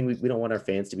 They're Mm-hmm. saying we don't want our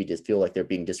fans to be just feel like they're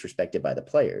being disrespected by the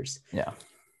players. Yeah.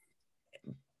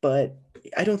 But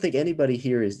I don't think anybody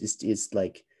here is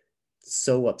like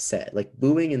so upset. Like,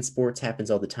 booing in sports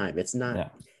happens all the time. It's not, Yeah.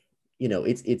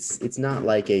 it's not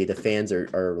like the fans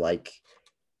are like,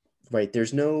 right.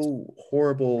 There's no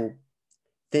horrible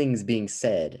things being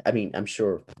said. I mean, I'm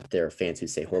sure there are fans who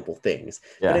say horrible things,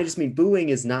 but I Yeah. just mean booing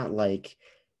is not like,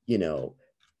 you know,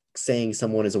 saying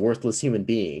someone is a worthless human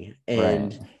being, Right.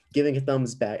 and giving a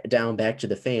thumbs back to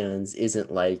the fans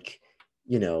isn't like,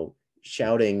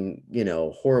 shouting,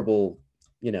 horrible,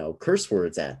 curse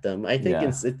words at them. Yeah. I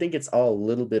think it's all a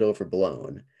little bit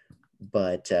overblown,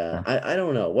 but I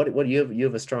don't know. What do you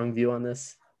have a strong view on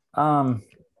this? Um,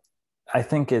 I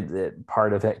think it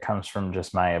part of it comes from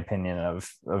just my opinion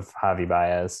of Javi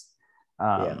Baez.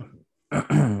 Yeah.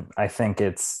 Um, I think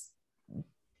it's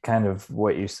kind of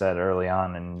what you said early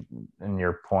on in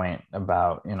your point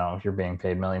about, you're being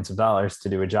paid millions of dollars to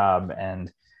do a job,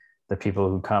 and the people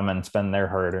who come and spend their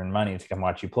hard-earned money to come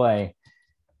watch you play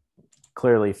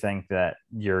clearly think that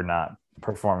you're not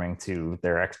performing to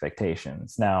their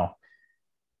expectations. Now,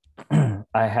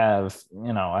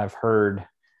 I've heard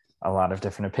a lot of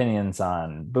different opinions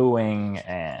on booing,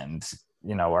 and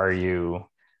are you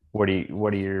what are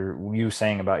you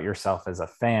saying about yourself as a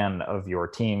fan of your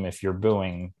team if you're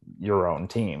booing your own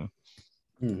team?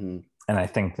 Mm-hmm. And I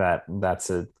think that that's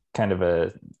a kind of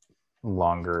a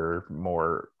longer,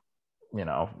 more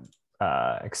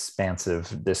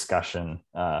expansive discussion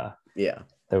Yeah.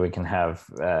 that we can have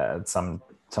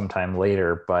sometime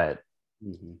later. But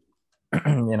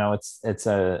Mm-hmm. it's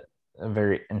a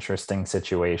very interesting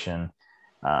situation.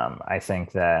 I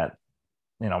think that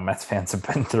Mets fans have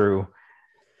been through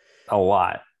a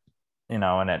lot,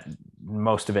 and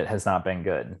most of it has not been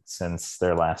good since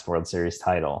their last World Series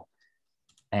title.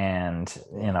 And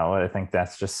I think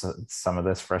that's just some of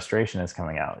this frustration is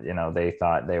coming out. They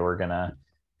thought they were gonna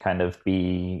kind of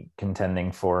be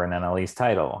contending for an NL East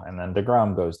title, and then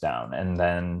DeGrom goes down, and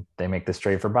then they make this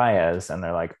trade for Baez, and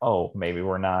they're like, oh, maybe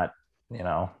we're not.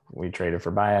 We traded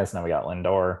for Baez, now we got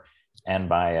Lindor and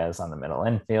Baez on the middle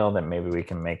infield, and maybe we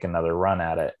can make another run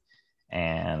at it.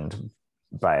 And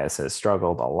Baez has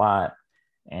struggled a lot,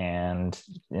 and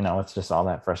it's just all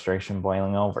that frustration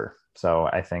boiling over. So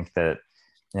I think that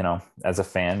as a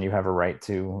fan, you have a right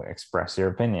to express your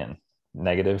opinion,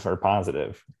 negative or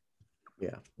positive.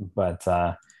 Yeah. But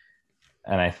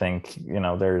and I think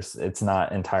it's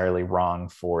not entirely wrong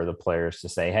for the players to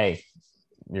say, hey,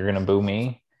 you're gonna boo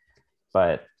me,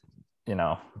 but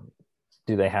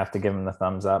do they have to give them the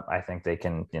thumbs up? I think they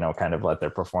can kind of let their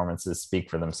performances speak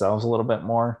for themselves a little bit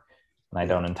more. And I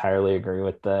don't entirely agree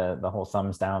with the whole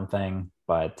thumbs down thing,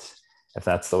 but if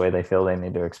that's the way they feel they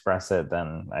need to express it,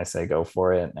 then I say go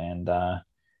for it. And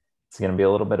it's going to be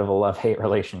a little bit of a love-hate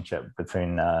relationship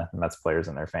between Mets players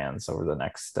and their fans over the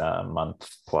next month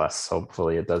plus.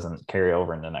 Hopefully it doesn't carry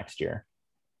over into next year.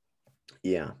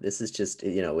 Yeah, this is just,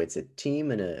 it's a team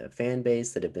and a fan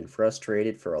base that have been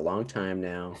frustrated for a long time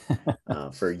now,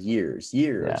 for years,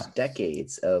 Yeah.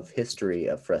 decades of history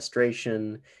of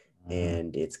frustration. Mm-hmm.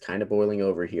 And it's kind of boiling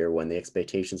over here when the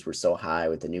expectations were so high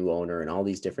with the new owner and all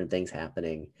these different things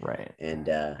happening. Right. And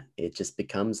it just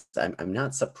becomes, I'm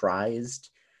not surprised.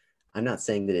 I'm not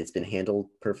saying that it's been handled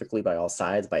perfectly by all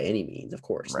sides by any means, of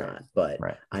course Right. not. But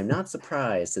Right. I'm not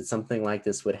surprised that something like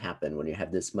this would happen when you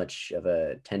have this much of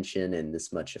a tension and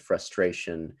this much of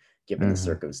frustration given the Mm-hmm.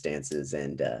 circumstances.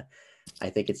 And I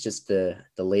think it's just the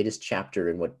latest chapter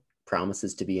in what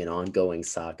promises to be an ongoing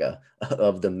saga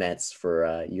of the Mets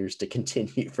for years to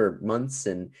continue, for months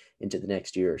and into the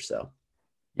next year or so.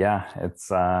 Yeah, it's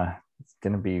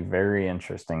going to be very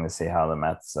interesting to see how the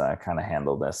Mets kind of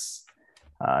handle this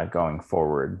going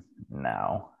forward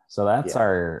now. So that's Yeah.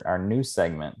 our new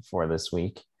segment for this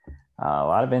week. A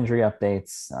lot of injury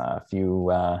updates, a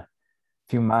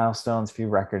few milestones, a few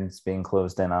records being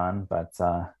closed in on, but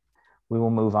we will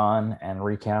move on and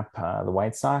recap the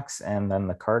White Sox and then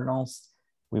the Cardinals.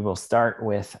 We will start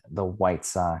with the White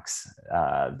Sox.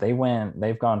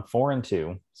 They've gone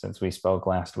 4-2 since we spoke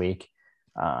last week.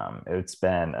 It's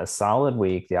been a solid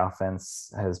week. The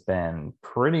offense has been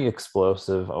pretty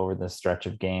explosive over the stretch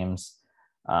of games.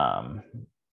 Um,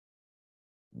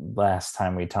 Last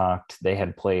time we talked, they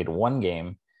had played one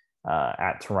game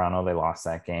at Toronto. They lost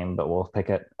that game, but we'll pick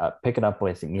it up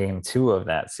with game 2 of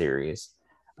that series.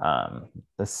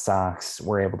 The Sox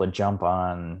were able to jump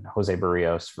on Jose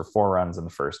Barrios for 4 runs in the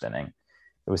first inning.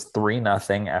 It was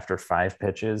 3-0 after 5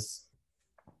 pitches,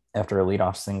 after a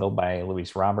leadoff single by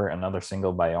Luis Robert, another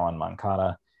single by Yoan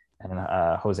Moncada, and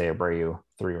Jose Abreu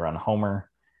 3-run homer.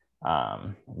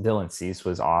 Dylan Cease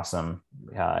was awesome.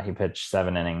 He pitched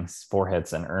 7 innings, 4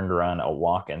 hits, an earned run, a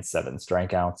walk, and 7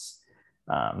 strikeouts.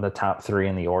 The top 3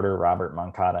 in the order, Robert,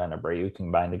 Moncada, and Abreu,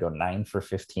 combined to go 9 for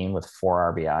 15 with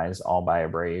 4 RBIs, all by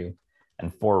Abreu,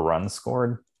 and 4 runs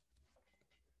scored.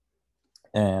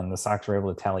 And the Sox were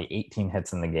able to tally 18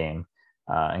 hits in the game,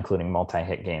 including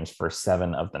multi-hit games for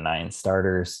 7 of the 9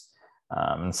 starters.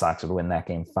 And the Sox would win that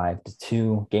game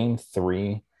 5-2. Game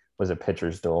 3 was a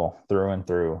pitcher's duel through and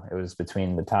through. It was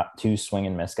between the top 2 swing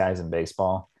and miss guys in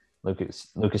baseball,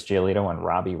 Lucas Giolito and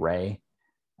Robbie Ray.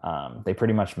 They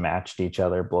pretty much matched each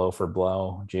other blow for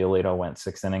blow. Giolito went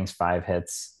 6 innings, 5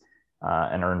 hits,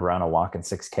 an earned run, a walk, and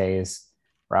 6 Ks.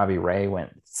 Robbie Ray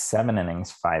went 7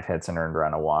 innings, 5 hits, and earned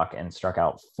run, a walk, and struck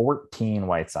out 14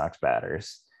 White Sox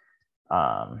batters.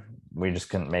 We just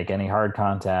couldn't make any hard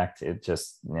contact. It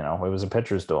just, it was a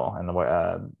pitcher's duel, and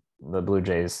the Blue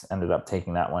Jays ended up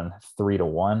taking that one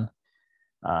 3-1.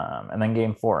 And then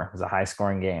game 4 was a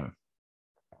high-scoring game.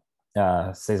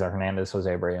 Cesar Hernandez, Jose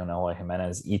Abreu, and Eloy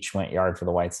Jimenez each went yard for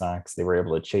the White Sox. They were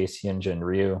able to chase Hyunjin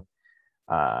Ryu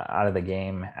out of the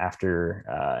game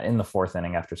in the 4th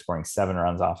inning after scoring 7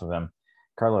 runs off of him.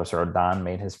 Carlos Rodon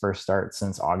made his first start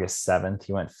since August 7th.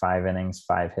 He went 5 innings,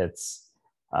 5 hits,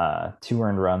 2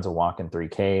 earned runs, a walk, and 3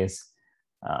 Ks.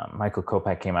 Michael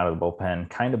Kopech came out of the bullpen,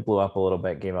 kind of blew up a little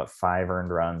bit, gave up 5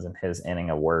 earned runs in his inning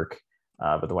of work,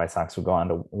 but the White Sox would go on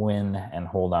to win and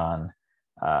hold on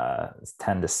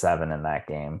 10-7 in that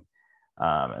game.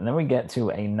 And then we get to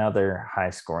another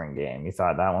high-scoring game. You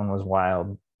thought that one was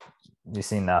wild. You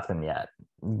see nothing yet.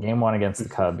 Game 1 against the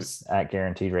Cubs at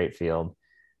Guaranteed Rate Field.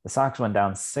 The Sox went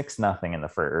down 6-0 in the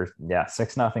first.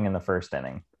 6-0 in the first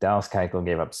inning. Dallas Keuchel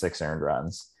gave up 6 earned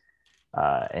runs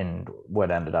in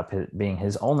what ended up being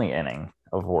his only inning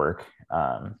of work.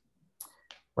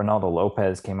 Ronaldo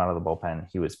Lopez came out of the bullpen.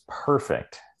 He was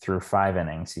perfect through 5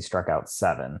 innings. He struck out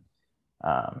 7.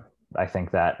 I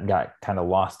think that got kind of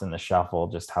lost in the shuffle,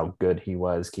 just how good he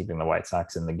was keeping the White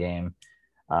Sox in the game.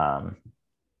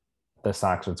 The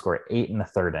Sox would score 8 in the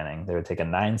 3rd inning. They would take a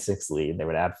 9-6 lead. They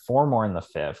would add 4 more in the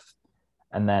 5th.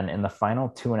 And then in the final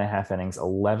 2.5 innings,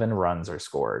 11 runs are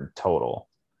scored total.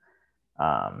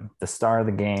 The star of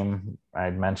the game,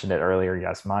 I mentioned it earlier,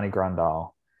 Yasmani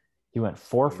Grandal. He went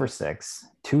 4 for 6,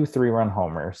 2 3-run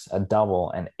homers, a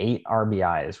double, and 8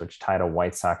 RBIs, which tied a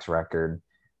White Sox record,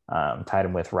 tied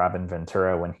him with Robin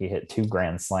Ventura when he hit 2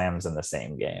 grand slams in the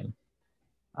same game.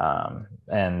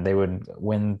 And they would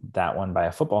win that one by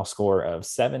a football score of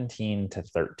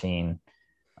 17-13.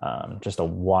 Just a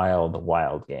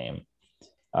wild game.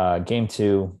 Game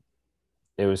 2,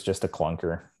 it was just a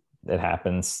clunker. It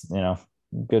happens,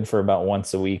 good for about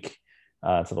once a week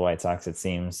to the White Sox, it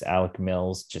seems. Alec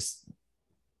Mills just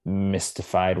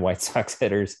mystified White Sox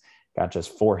hitters, got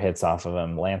just 4 hits off of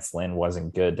him. Lance Lynn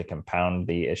wasn't good to compound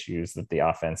the issues that the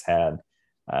offense had.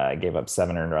 Gave up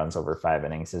 7 earned runs over 5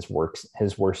 innings, his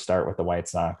worst start with the White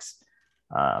Sox.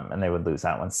 And they would lose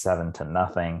that one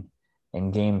 7-0.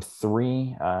 In game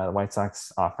 3, the White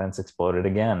Sox offense exploded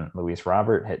again. Luis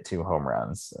Robert hit 2 home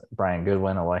runs. Brian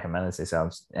Goodwin, Eloy Jimenez,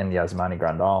 and Yasmani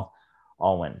Grandal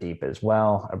all went deep as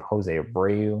well. Jose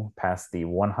Abreu passed the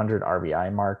 100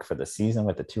 RBI mark for the season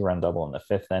with a 2-run double in the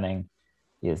 5th inning.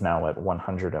 He is now at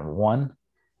 101.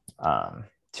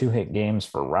 2-hit games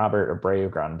for Robert, Abreu,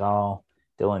 Grandal.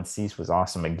 Dylan Cease was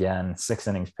awesome again. 6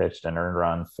 innings pitched, an earned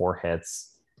run, 4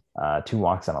 hits, 2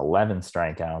 walks, and 11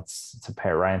 strikeouts.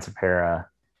 Ryan Tepera,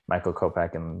 Michael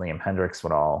Kopech, and Liam Hendriks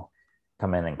would all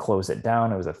come in and close it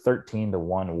down. It was a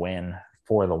 13-1 win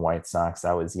for the White Sox.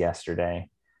 That was yesterday.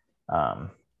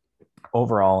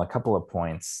 Overall, a couple of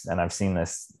points, and I've seen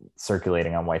this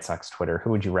circulating on White Sox Twitter.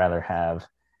 Who would you rather have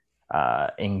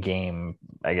in game?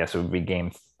 I guess it would be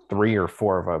game 3 or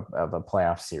 4 of a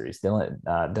playoff series.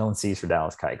 Dylan Cease or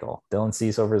Dallas Keuchel. Dylan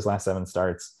Cease over his last 7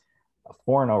 starts, a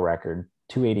 4-0 record,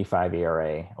 2.85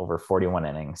 ERA over 41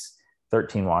 innings,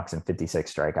 13 walks and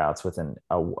 56 strikeouts with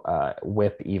a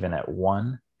whip even at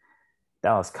 1.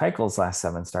 Dallas Keuchel's last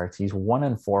 7 starts, he's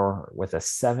 1-4 with a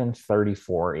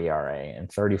 7.34 ERA and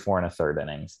 34 1/3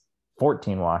 innings,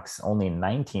 14 walks, only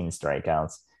 19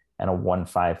 strikeouts, and a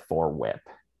 1.54 whip.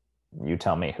 You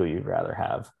tell me who you'd rather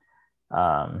have.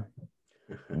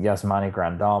 Yasmani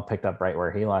Grandal picked up right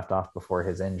where he left off before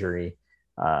his injury.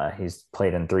 He's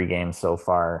played in 3 games so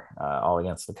far, all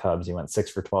against the Cubs. He went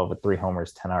 6 for 12 with 3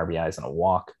 homers, 10 RBIs, and a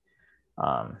walk.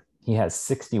 He has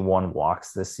 61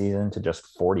 walks this season to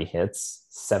just 40 hits,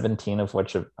 17 of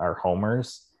which are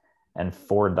homers, and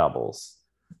 4 doubles.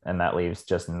 And that leaves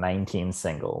just 19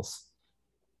 singles.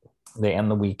 They end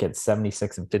the week at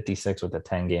 76 and 56 with a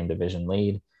 10-game division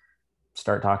lead.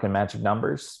 Start talking magic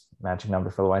numbers. Magic number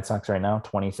for the White Sox right now,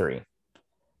 23.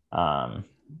 Up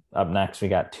next, we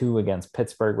got 2 against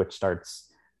Pittsburgh, which starts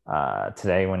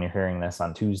today when you're hearing this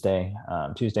on Tuesday.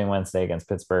 Tuesday and Wednesday against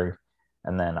Pittsburgh,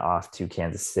 and then off to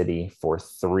Kansas City for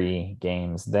 3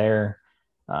 games there.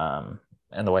 And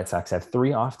the White Sox have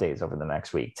 3 off days over the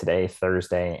next week, today,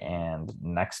 Thursday, and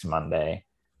next Monday,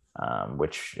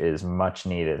 which is much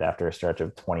needed after a stretch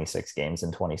of 26 games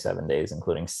in 27 days,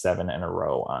 including 7 in a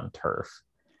row on turf.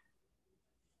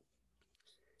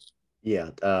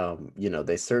 Yeah,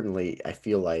 they certainly, I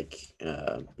feel like,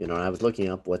 I was looking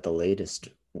up what the latest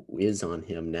is on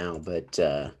him now, but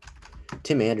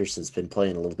Tim Anderson's been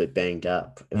playing a little bit banged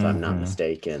up, if I'm not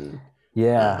mistaken.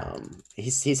 Yeah.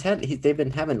 They've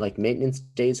been having like maintenance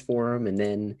days for him, and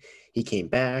then he came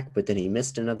back, but then he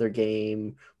missed another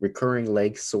game, recurring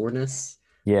leg soreness.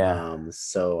 Yeah.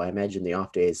 So I imagine the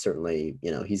off days certainly,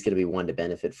 he's going to be one to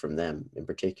benefit from them in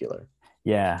particular.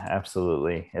 Yeah,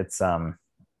 absolutely. It's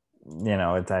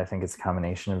I think it's a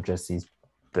combination of just he's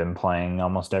been playing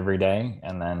almost every day,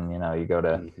 and then you go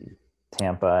to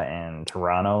Tampa and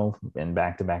Toronto in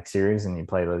back-to-back series, and you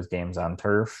play those games on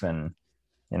turf, and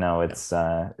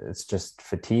it's just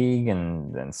fatigue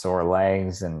and sore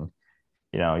legs, and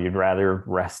you'd rather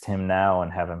rest him now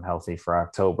and have him healthy for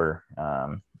October,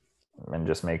 and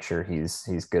just make sure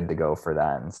he's good to go for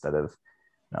that instead of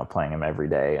playing him every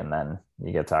day, and then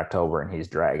you get to October and he's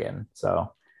dragging.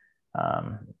 So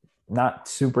not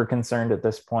super concerned at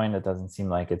this point. It doesn't seem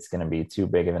like it's going to be too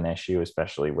big of an issue,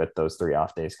 especially with those 3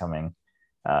 off days coming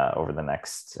over the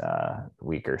next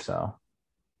week or so.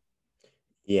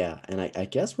 Yeah, and I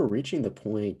guess we're reaching the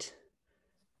point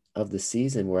of the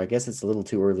season where I guess it's a little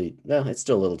too early. Well, it's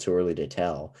still a little too early to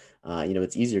tell.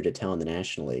 It's easier to tell in the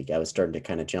National League. I was starting to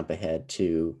kind of jump ahead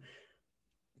to,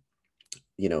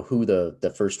 who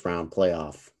the first round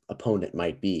playoff opponent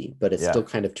might be, but it's still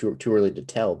kind of too early to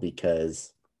tell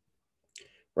because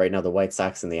right now the White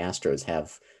Sox and the Astros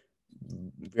have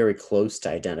very close to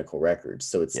identical records.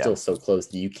 So it's still so close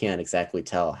that you can't exactly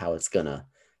tell how it's going to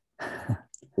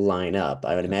line up.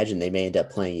 I would imagine they may end up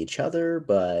playing each other,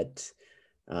 but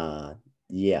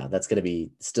that's going to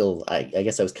be still, I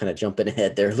guess I was kind of jumping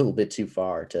ahead there a little bit too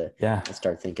far to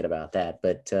start thinking about that.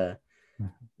 But,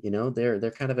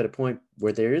 they're kind of at a point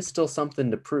where there is still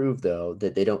something to prove, though,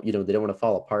 that they don't want to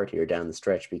fall apart here down the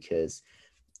stretch, because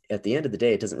at the end of the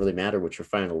day, it doesn't really matter what your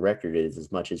final record is as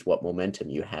much as what momentum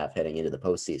you have heading into the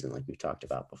postseason, like we've talked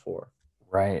about before.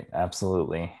 Right.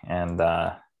 Absolutely. And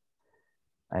I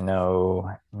know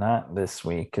not this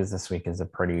week, because this week is a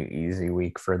pretty easy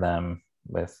week for them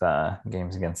with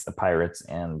games against the Pirates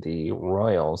and the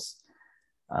Royals.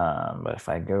 But if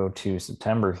I go to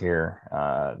September here,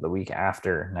 the week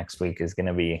after next week is going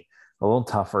to be a little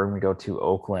tougher. We go to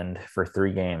Oakland for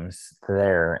 3 games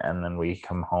there, and then we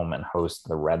come home and host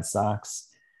the Red Sox.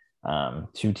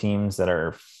 2 teams that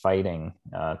are fighting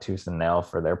tooth and nail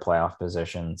for their playoff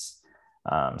positions.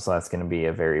 So that's going to be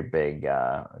a very big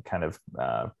kind of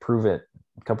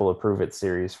couple of prove it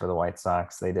series for the White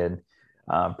Sox. They did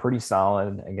pretty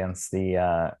solid against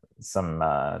some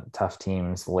tough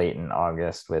teams late in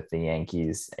August with the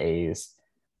Yankees, A's,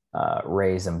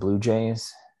 Rays, and Blue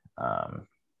Jays.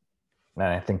 And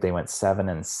I think they went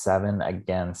 7-7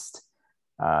 against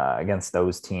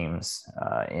those teams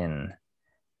in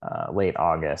late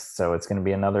August. So it's going to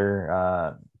be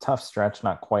another tough stretch,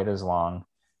 not quite as long.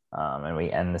 And we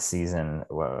end the season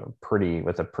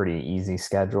with a pretty easy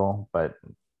schedule, but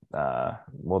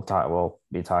we'll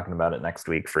be talking about it next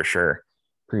week for sure,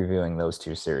 previewing those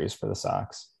 2 series for the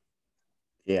Sox.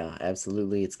 Yeah,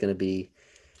 absolutely. It's going to be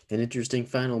an interesting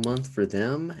final month for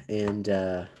them, and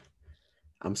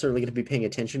I'm certainly going to be paying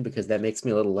attention because that makes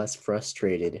me a little less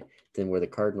frustrated than where the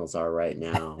Cardinals are right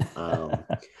now.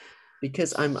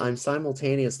 Because I'm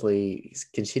simultaneously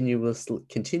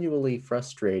continually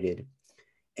frustrated.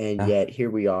 And yet here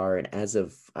we are. And as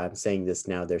of I'm saying this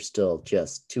now, they're still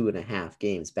just 2.5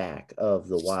 games back of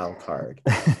the wild card.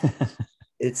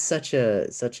 It's such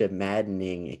a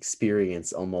maddening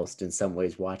experience almost in some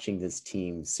ways, watching this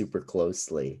team super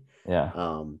closely.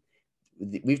 Yeah.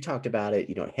 we've talked about it,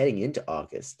 heading into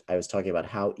August. I was talking about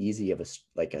how easy of a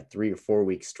 3 or 4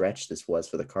 week stretch this was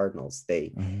for the Cardinals.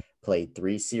 They played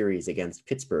 3 series against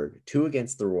Pittsburgh, 2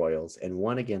 against the Royals, and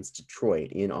 1 against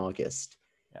Detroit in August.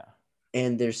 Yeah.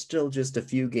 And they're still just a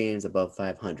few games above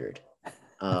 500.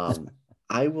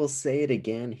 I will say it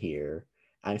again here.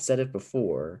 I've said it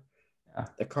before. Yeah.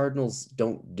 The Cardinals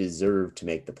don't deserve to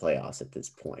make the playoffs at this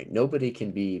point. Nobody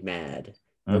can be mad.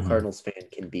 No Cardinals fan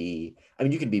can be. I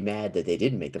mean, you can be mad that they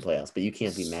didn't make the playoffs, but you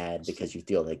can't be mad because you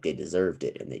feel like they deserved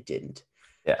it and they didn't.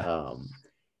 Yeah.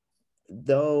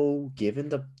 Though, given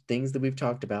the things that we've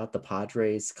talked about, the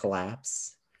Padres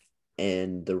collapse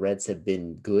and the Reds have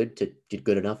been good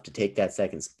enough to take that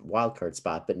second wild card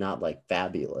spot, but not like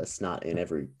fabulous, not in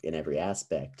every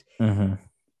aspect.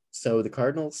 So the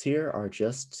Cardinals here are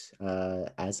just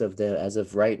as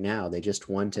of right now, they just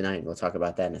won tonight. We'll talk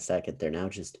about that in a second. They're now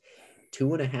just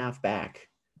 2.5 back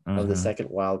of the second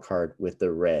wild card with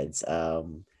the Reds.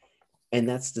 And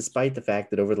that's despite the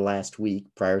fact that over the last week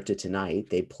prior to tonight,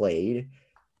 they played,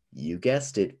 you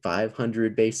guessed it,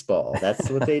 500 baseball. That's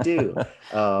what they do.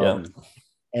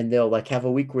 And they'll have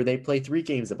a week where they play 3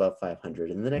 games above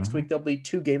 500. And the next week, they'll be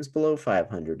 2 games below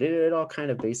 500. It all kind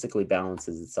of basically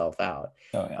balances itself out.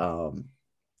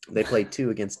 They played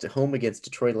 2 home against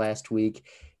Detroit last week.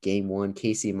 Game 1,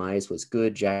 Casey Mize was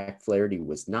good. Jack Flaherty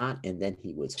was not, and then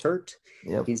he was hurt.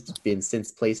 He's been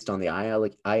since placed on the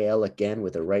IL again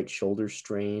with a right shoulder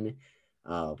strain.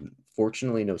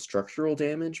 Fortunately, no structural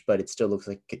damage, but it still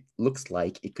looks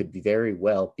like it could very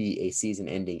well be a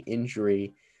season-ending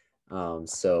injury.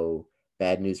 So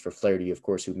bad news for Flaherty, of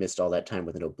course, who missed all that time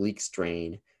with an oblique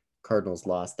strain. Cardinals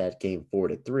lost that game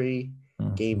 4-3.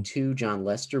 Game 2, John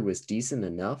Lester was decent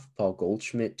enough. Paul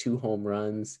Goldschmidt, 2 home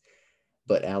runs,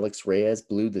 but Alex Reyes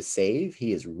blew the save.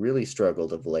 He has really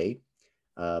struggled of late.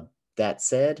 That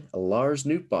said, Lars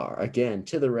Nootbaar again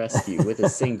to the rescue with a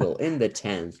single in the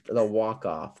 10th, the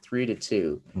walk-off,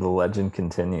 3-2. The legend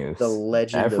continues. The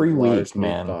legend every of week, Lars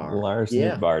man. Nootbaar. Lars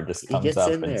Nootbaar just comes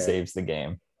up and saves the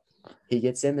game. He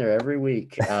gets in there every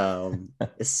week.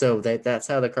 So that's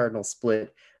how the Cardinals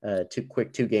split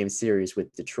 2-game series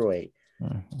with Detroit.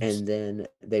 And then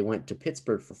they went to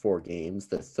Pittsburgh for 4 games,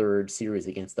 the 3rd series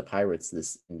against the Pirates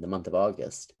in the month of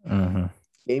August.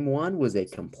 Game 1 was a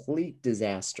complete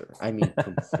disaster. I mean,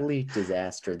 complete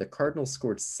disaster. The Cardinals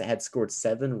had scored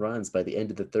 7 runs by the end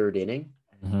of the 3rd inning.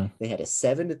 They had a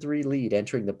 7-3 lead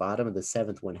entering the bottom of the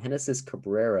 7th when Genesis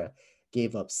Cabrera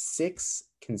gave up 6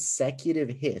 consecutive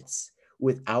hits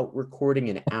without recording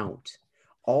an out.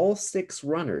 All 6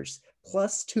 runners,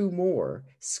 plus 2 more,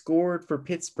 scored for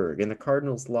Pittsburgh, and the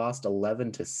Cardinals lost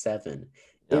 11-7.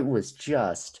 It was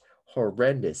just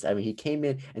horrendous. I mean, he came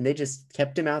in and they just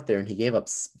kept him out there, and he gave up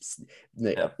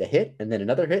the hit, and then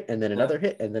another hit, and then another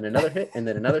hit, and then another hit, and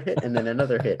then another hit, and then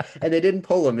another hit. And they didn't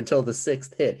pull him until the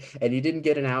 6th hit, and he didn't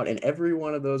get an out, and every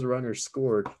one of those runners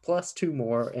scored, plus 2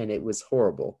 more, and it was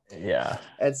horrible.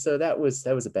 And so that was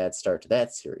a bad start to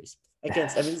that series.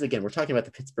 Again, we're talking about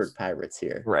the Pittsburgh Pirates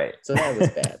here. Right. So that was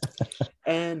bad.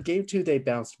 And game 2, they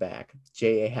bounced back.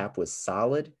 J.A. Happ was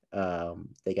solid.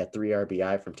 They got 3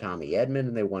 RBI from Tommy Edman,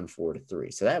 and they won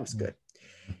 4-3. So that was good.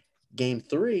 Game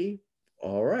 3,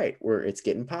 all right, it's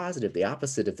getting positive. The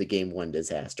opposite of the game 1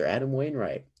 disaster. Adam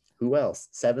Wainwright. Who else?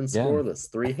 7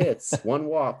 scoreless, 3 hits, 1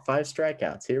 walk, 5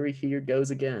 strikeouts. Here goes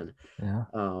again.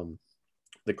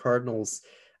 The Cardinals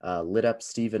lit up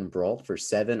Steven Brault for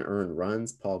 7 earned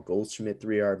runs. Paul Goldschmidt,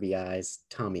 3 RBIs.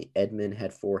 Tommy Edman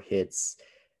had 4 hits.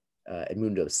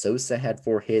 Edmundo Sosa had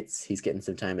 4 hits. He's getting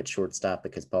some time at shortstop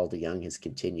because Paul DeJong has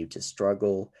continued to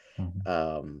struggle.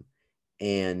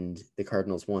 And the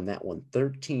Cardinals won that one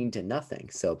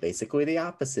 13-0. So basically the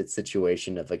opposite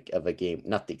situation of a game,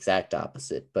 not the exact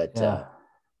opposite, but so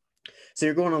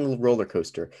you're going on a little roller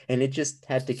coaster, and it just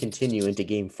had to continue into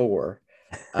game 4.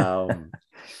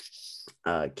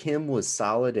 Kim was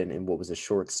solid and what was a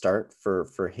short start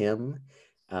for him.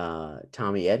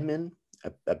 Tommy Edman,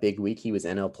 a big week. He was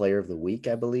NL Player of the Week,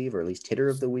 I believe, or at least Hitter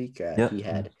of the Week. He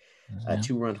had a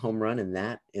 2-run home run in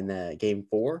the game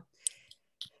 4.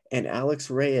 And Alex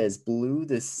Reyes blew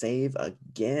the save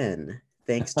again,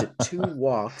 thanks to 2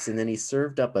 walks, and then he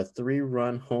served up a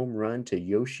 3-run home run to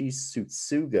Yoshi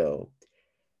Tsutsugo,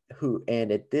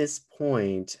 and at this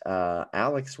point,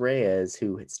 Alex Reyes,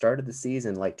 who had started the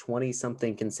season like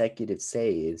 20-something consecutive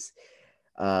saves,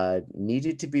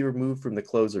 needed to be removed from the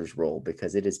closer's role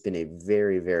because it has been a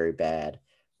very, very bad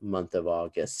month of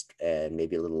August and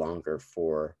maybe a little longer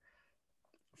for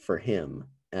him.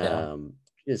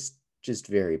 Just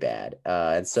very bad.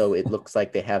 And so it looks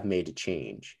like they have made a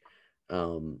change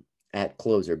at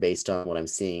closer based on what I'm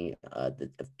seeing that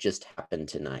just happened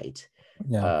tonight.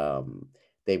 Yeah.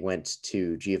 They went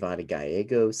to Giovanni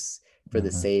Gallegos for the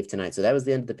Mm-hmm. save tonight. So that was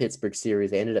the end of the Pittsburgh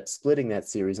series. They ended up splitting that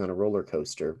series on a roller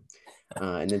coaster.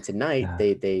 And then tonight,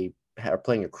 Yeah. they are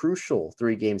playing a crucial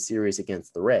 3-game series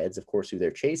against the Reds, of course, who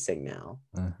they're chasing now.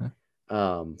 Mm-hmm.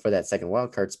 For that second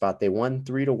wild card spot. They won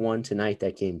 3-1 tonight.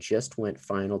 That game just went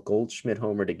final. Goldschmidt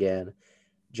homered again.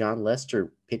 John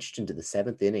Lester pitched into the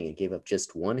 7th inning and gave up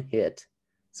just 1 hit.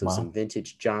 So Wow. some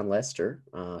vintage John Lester.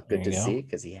 There Good to you go. see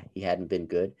because he hadn't been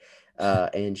good.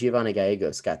 And Giovanni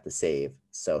Gallegos got the save.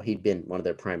 So he'd been one of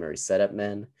their primary setup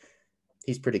men.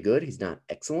 He's pretty good. He's not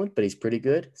excellent, but he's pretty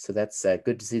good. So that's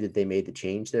good to see that they made the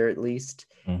change there at least.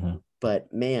 Mm-hmm.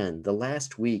 But man, the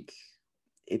last week,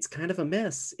 it's kind of a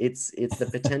mess. It's the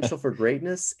potential for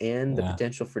greatness and the Yeah.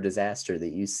 potential for disaster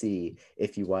that you see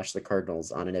if you watch the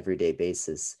Cardinals on an everyday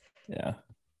basis. Yeah.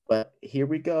 But here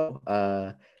we go.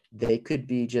 They could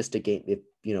be just a game. If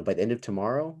by the end of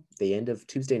tomorrow, the end of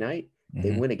Tuesday night,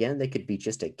 they Mm-hmm. win again. They could be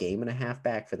just a game and a half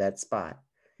back for that spot.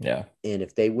 Yeah. And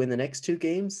if they win the next 2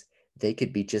 games, they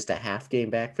could be just a half game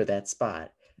back for that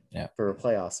spot. Yeah. For a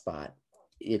playoff spot.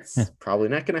 It's probably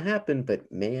not going to happen, but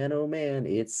man, oh man,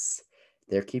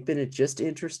 they're keeping it just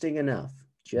interesting enough.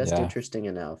 Interesting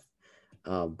enough.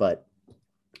 But,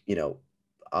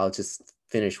 I'll just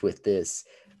finish with this.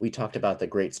 We talked about the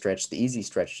great stretch, the easy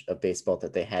stretch of baseball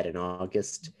that they had in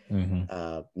August.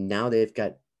 Mm-hmm. Now they've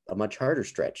got a much harder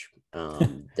stretch.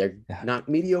 They're Yeah. not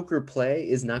mediocre play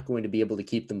is not going to be able to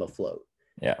keep them afloat.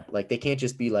 Yeah. Like they can't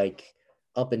just be like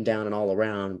up and down and all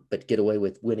around, but get away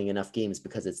with winning enough games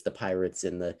because it's the Pirates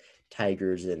and the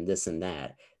Tigers and this and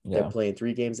that. Yeah. They're playing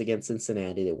 3 games against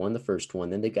Cincinnati. They won the first one.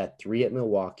 Then they got 3 at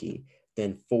Milwaukee,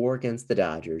 then 4 against the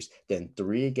Dodgers, then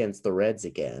 3 against the Reds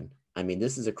again. I mean,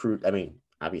 this is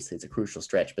obviously it's a crucial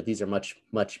stretch, but these are much,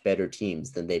 much better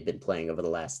teams than they've been playing over the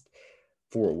last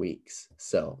 4 weeks.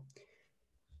 So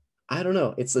I don't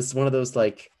know. It's just one of those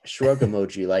like shrug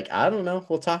emoji. Like, I don't know.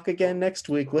 We'll talk again next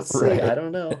week. Let's see. Right. I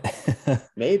don't know.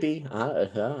 Maybe.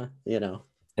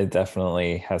 It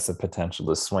definitely has the potential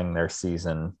to swing their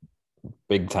season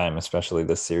big time, especially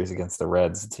this series against the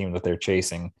Reds, the team that they're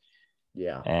chasing.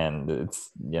 Yeah. And it's,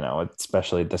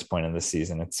 especially at this point in the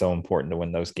season, it's so important to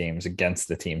win those games against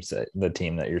the team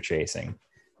that you're chasing.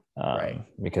 Right.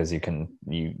 Because you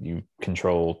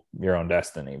control your own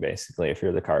destiny, basically, if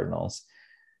you're the Cardinals.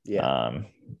 Yeah.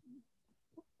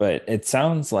 But it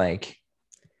sounds like,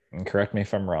 and correct me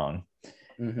if I'm wrong,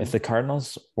 Mm-hmm. if the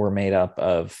Cardinals were made up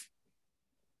of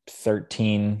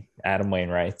 13 Adam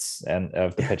Wainwrights and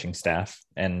of the pitching staff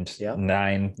and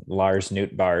 9 Lars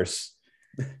Nootbaars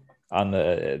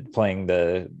playing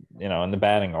the in the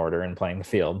batting order and playing the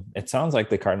field, it sounds like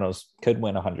the Cardinals could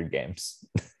win 100 games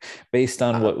based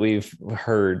on what we've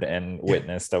heard and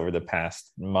witnessed over the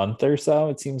past month or so.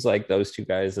 It seems like those 2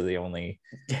 guys are the only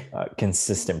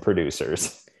consistent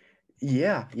producers.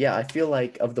 Yeah. I feel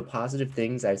like of the positive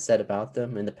things I've said about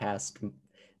them in the past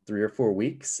 3 or 4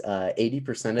 weeks,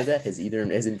 80% of that has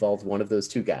involved one of those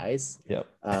 2 guys. Yep.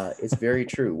 It's very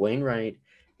true. Wainwright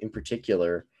in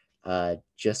particular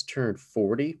just turned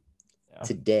 40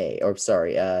 today, or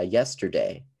sorry,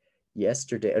 yesterday.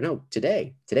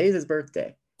 Today is his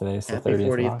birthday. Today's the Happy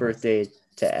 40th birthday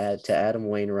to Adam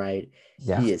Wainwright.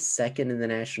 Yeah. He is 2nd in the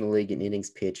National League in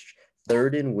innings pitched,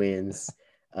 3rd in wins,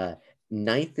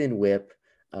 9th in WHIP,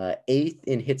 8th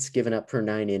in hits given up per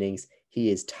 9 innings. He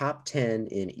is top 10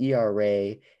 in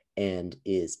ERA and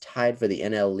is tied for the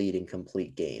NL lead in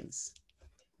complete games.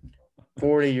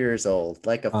 40 years old,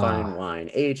 like a fine wine,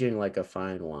 aging like a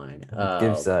fine wine.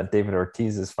 Gives David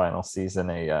Ortiz's final season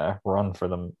a run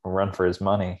for his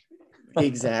money.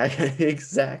 Exactly.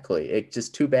 It's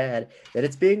just too bad that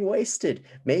it's being wasted.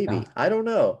 Maybe. I don't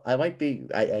know. I might be.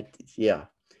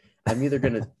 I'm either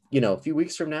gonna, a few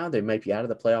weeks from now, they might be out of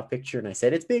the playoff picture, and I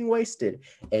said it's being wasted.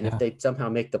 And if they somehow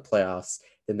make the playoffs,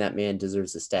 then that man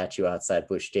deserves a statue outside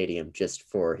Busch Stadium just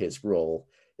for his role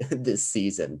this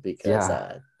season, because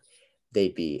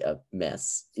they'd be a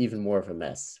mess, even more of a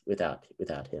mess without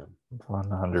him.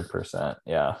 100%.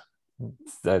 Yeah,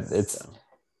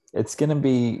 it's gonna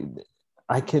be.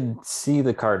 I could see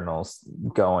the Cardinals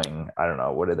going. I don't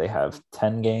know. What do they have?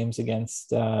 10 games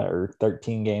against or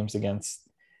 13 games against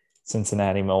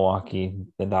Cincinnati, Milwaukee,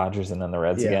 the Dodgers, and then the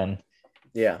Reds again.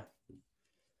 Yeah.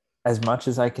 As much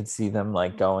as I could see them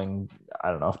like going,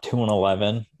 I don't know,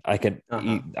 2-11, I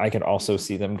could also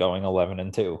see them going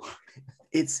 11-2.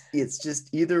 It's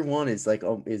just either one is like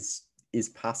is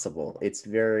possible. It's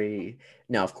very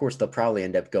now. Of course, they'll probably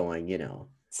end up going 7-6,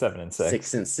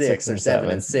 6-6, or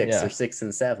 7-6, or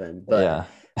 6-7. But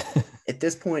at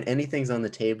this point, anything's on the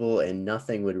table, and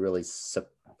nothing would really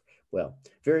Well,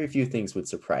 very few things would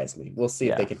surprise me. We'll see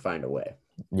if they Yeah. can find a way.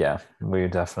 Yeah, we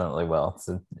definitely will. It's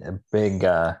a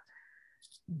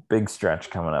big stretch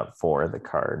coming up for the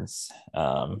Cards.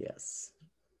 Yes.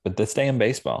 But this day in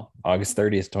baseball, August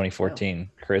 30th, Yeah.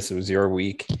 2014. Chris, it was your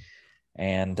week.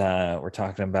 And we're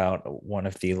talking about one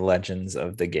of the legends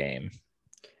of the game.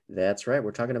 That's right.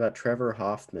 We're talking about Trevor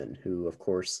Hoffman, who, of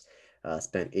course,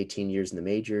 spent 18 years in the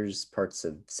majors, parts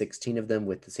of 16 of them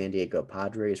with the San Diego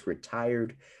Padres,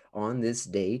 retired on this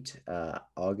date,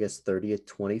 August 30th,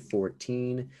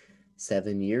 2014,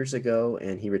 7 years ago.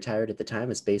 And he retired at the time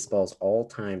as baseball's all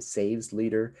time saves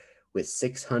leader with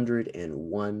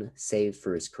 601 saves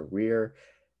for his career.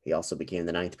 He also became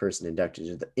the ninth person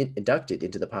inducted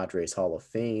into the Padres Hall of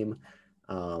Fame.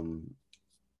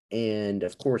 And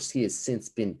of course, he has since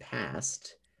been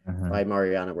passed by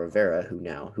Mariano Rivera,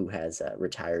 who has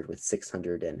retired with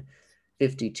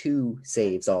 652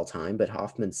 saves all time. But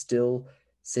Hoffman still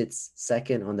sits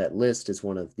second on that list as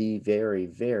one of the very,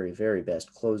 very, very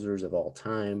best closers of all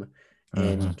time.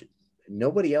 And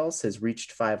nobody else has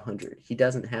reached 500. He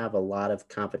doesn't have a lot of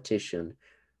competition.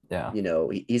 Yeah.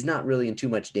 He's not really in too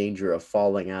much danger of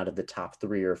falling out of the top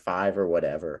 3 or 5 or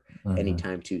whatever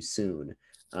anytime too soon.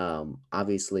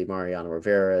 Obviously, Mariano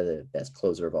Rivera, the best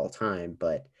closer of all time,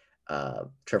 but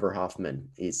Trevor Hoffman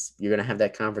you're going to have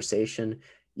that conversation.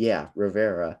 Yeah,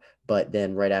 Rivera. But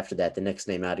then right after that, the next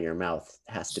name out of your mouth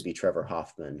has to be Trevor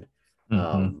Hoffman.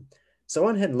 So I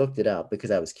went ahead and looked it up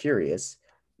because I was curious,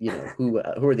 who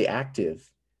are the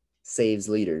active saves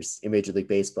leaders in Major League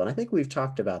Baseball. And I think we've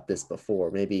talked about this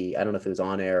before. Maybe, I don't know if it was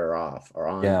on air or off or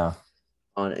on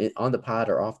the pod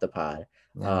or off the pod.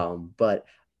 But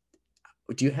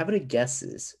do you have any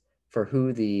guesses for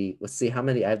let's see how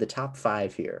many, I have the top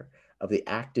 5 here of the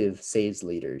active saves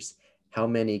leaders. How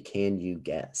many can you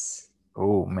guess?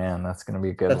 Oh man, that's going to be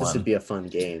a good I thought this would one. be a fun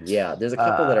game. Yeah, there's a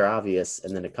couple that are obvious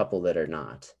and then a couple that are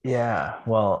not. Yeah,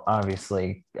 well,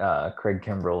 obviously, Craig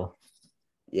Kimbrell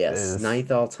Yes, is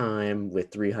ninth all time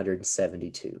with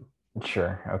 372.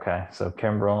 sure. Okay, so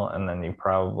Kimbrell, and then you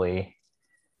probably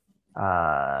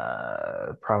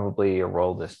Aroldis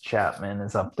Chapman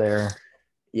is up there.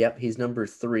 Yep, he's number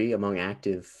 3 among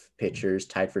active pitchers,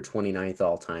 tied for 29th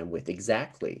all time with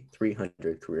exactly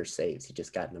 300 career saves. He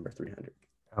just got number 300.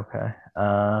 Okay.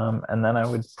 And then I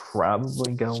would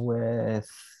probably go with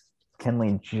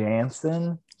Kenley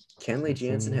Jansen. Kenley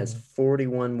Jansen has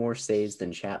 41 more saves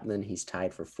than Chapman. He's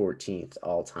tied for 14th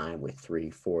all time with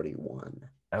 341.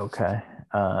 Okay.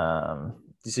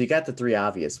 So you got the 3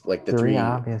 obvious, like the three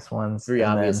obvious ones. 3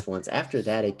 obvious ones. After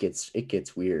that, it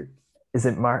gets weird. Is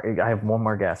it Mark? I have one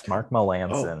more guess. Mark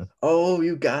Melancon. Oh,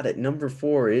 you got it. Number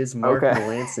 4 is Mark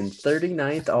Melancon,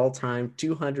 39th all time,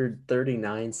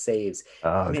 239 saves.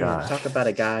 Oh, man, gosh. Talk about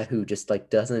a guy who just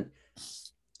doesn't.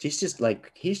 He's just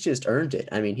earned it.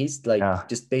 I mean, he's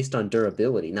just based on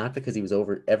durability, not because he was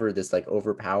ever this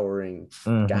overpowering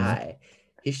guy.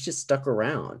 He's just stuck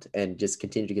around and just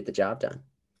continued to get the job done.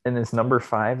 And his number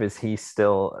 5, is he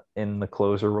still in the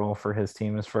closer role for his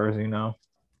team as far as you know?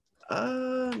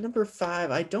 Number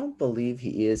 5, I don't believe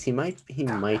he is. He might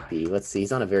be. Let's see.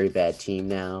 He's on a very bad team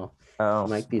now. Oh. He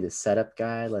might be the setup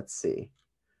guy. Let's see.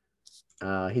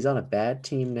 He's on a bad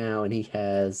team now, and he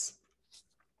has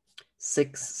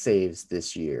 6 saves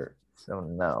this year. So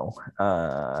no.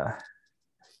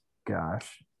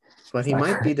 Gosh. But he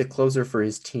might be the closer for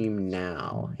his team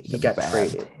now. He got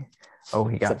traded. Oh,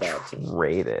 he got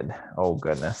traded. Oh,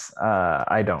 goodness.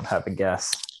 I don't have a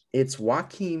guess. It's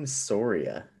Joakim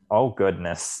Soria. Oh,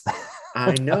 goodness.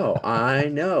 I know.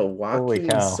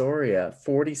 Joakim Soria,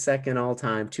 42nd all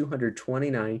time,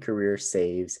 229 career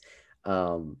saves.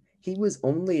 He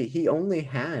only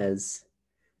has,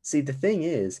 see, the thing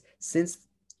is, since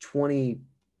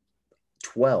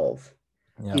 2012,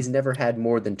 he's never had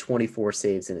more than 24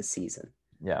 saves in a season.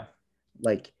 Yeah.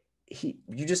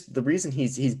 The reason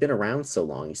he's been around so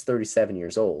long, he's 37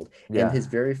 years old. Yeah. And his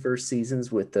very first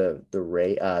seasons with the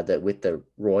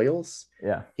Royals,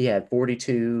 he had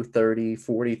 42, 30,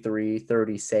 43,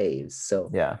 30 saves.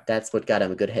 So that's what got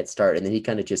him a good head start. And then he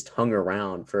kind of just hung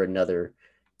around for another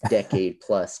decade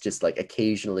plus, just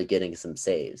occasionally getting some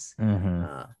saves.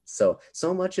 So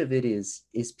much of it is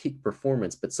peak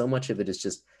performance, but so much of it is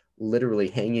just literally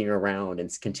hanging around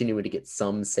and continuing to get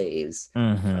some saves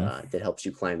that helps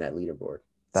you climb that leaderboard.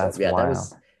 That's wild.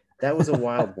 That was a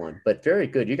wild one, but very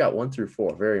good. You got 1 through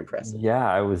 4. Very impressive. Yeah,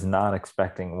 I was not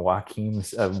expecting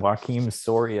Joakim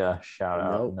Soria shout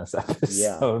out in this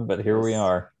episode, but here we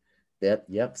are.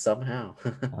 Yep, somehow.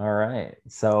 All right.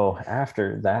 So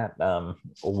after that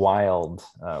wild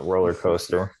roller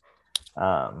coaster,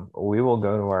 we will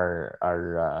go to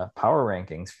our power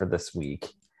rankings for this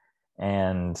week.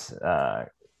 And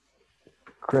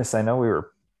Chris, I know we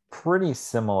were pretty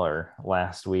similar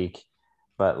last week,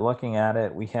 but looking at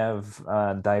it, we have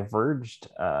diverged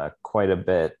quite a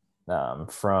bit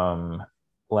from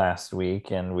last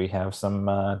week, and we have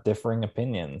some differing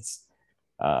opinions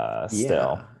Yeah.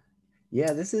 still.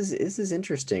 Yeah, this is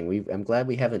interesting. I'm glad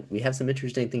we have some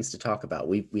interesting things to talk about.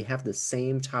 We have the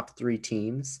same top three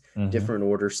teams, Hmm. different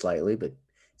order slightly, but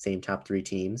same top three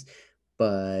teams.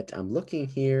 But I'm looking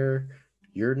here.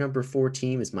 Your number four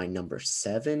team is my number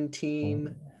seven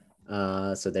team.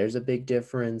 So there's a big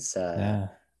difference. Yeah,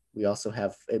 We also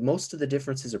have most of the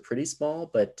differences are pretty small,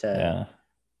 but yeah,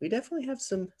 we definitely have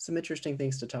some interesting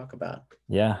things to talk about.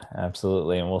 yeah,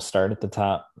 absolutely. And we'll start at the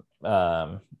top.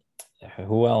 Um,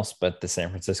 who else but the San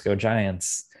Francisco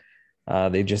Giants?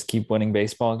 They just keep winning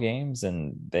baseball games,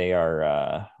 and they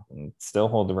are still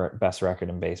hold the best record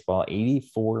in baseball,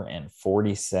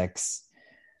 84-46,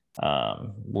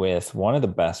 with one of the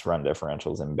best run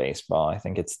differentials in baseball. I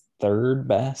think it's third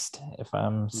best, if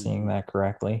I'm seeing Mhm. that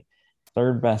correctly.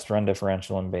 Third best run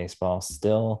differential in baseball,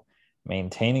 still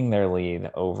maintaining their lead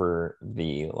over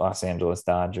the Los Angeles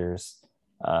Dodgers.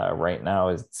 Right now,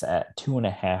 it's at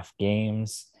 2.5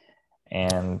 games,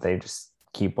 and they just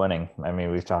keep winning. I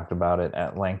mean, we've talked about it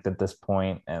at length at this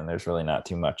point, and there's really not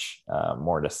too much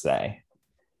more to say.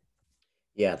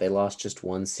 Yeah, they lost just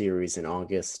one series in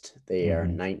August. They are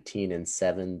Mm-hmm.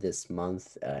 19-7 this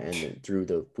month, and then through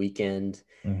the weekend.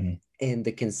 Mm-hmm. And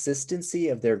the consistency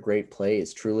of their great play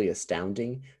is truly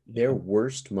astounding. Their Yeah.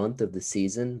 worst month of the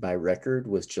season by record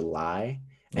was July,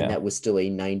 and Yeah. that was still a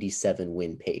 97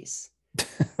 win pace.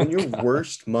 When your God.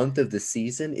 worst month of the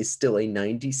season is still a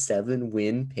 97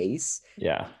 win pace,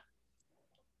 Yeah.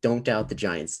 don't doubt the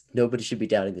Giants. Nobody should be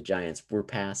doubting the Giants. We're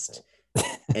past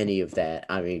any of that.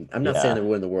 I mean, I'm not saying Yeah. they're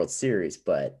winning the World Series,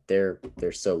 but they're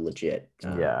so legit.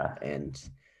 Yeah. And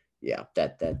yeah,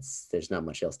 that's there's not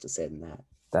much else to say than that.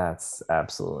 That's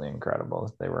absolutely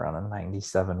incredible. They were on a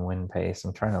 97 win pace.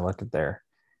 I'm trying to look at their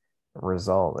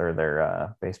result or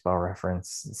their baseball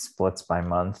reference splits by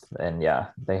month. And yeah,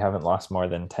 they haven't lost more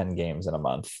than 10 games in a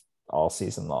month all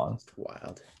season long. It's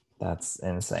wild. That's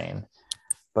insane.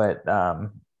 But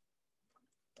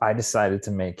I decided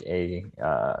to make a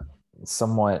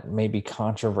somewhat maybe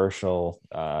controversial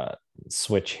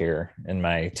switch here in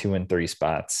my 2 and 3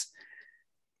 spots.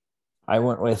 I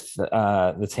went with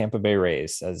the Tampa Bay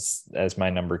Rays as my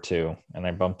number two, and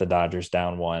I bumped the Dodgers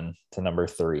down one to number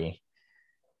three.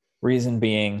 Reason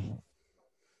being,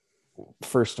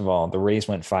 first of all, the Rays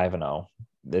went 5-0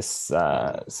 this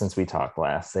since we talked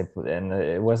last. And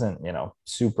it wasn't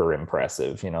super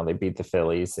impressive. They beat the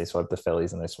Phillies, they swept the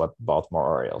Phillies, and they swept the Baltimore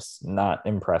Orioles. Not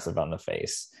impressive on the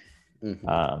face. Hmm.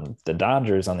 The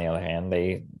Dodgers, on the other hand,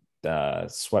 they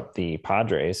swept the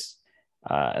Padres.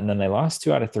 And then they lost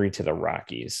 2 out of 3 to the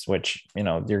Rockies, which,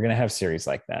 you're going to have series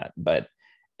like that. But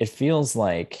it feels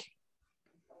like,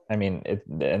 I mean,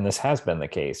 and this has been the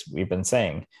case. We've been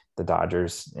saying the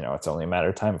Dodgers, it's only a matter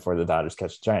of time before the Dodgers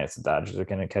catch the Giants. The Dodgers are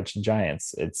going to catch the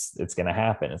Giants. It's going to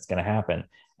happen. It's going to happen.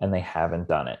 And they haven't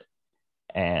done it.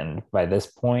 And by this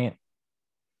point,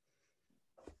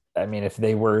 I mean, if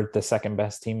they were the second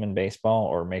best team in baseball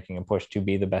or making a push to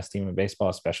be the best team in baseball,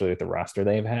 especially with the roster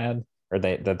they've had or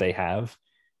they have,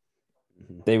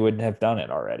 Hmm. they would have done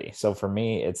it already. So for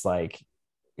me, it's like,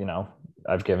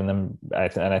 I've given them,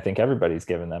 and I think everybody's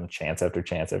given them chance after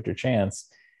chance after chance,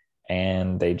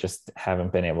 and they just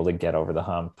haven't been able to get over the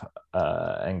hump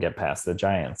and get past the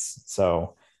Giants.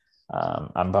 So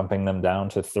I'm bumping them down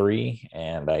to 3,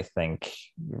 and I think,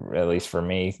 at least for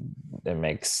me, it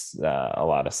makes a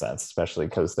lot of sense, especially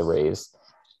because the Rays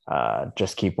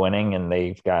just keep winning, and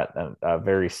they've got a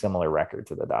very similar record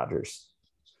to the Dodgers.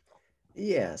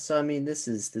 Yeah, so I mean, this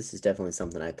is definitely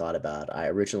something I thought about.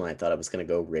 I thought I was going to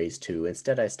go Rays two.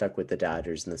 Instead, I stuck with the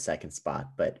Dodgers in the second spot.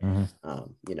 But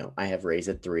Mm-hmm. I have Rays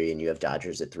at three, and you have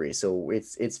Dodgers at three, so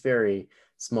it's very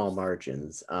small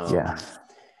margins. Yeah,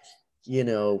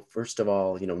 First of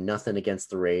all, nothing against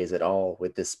the Rays at all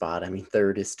with this spot. I mean,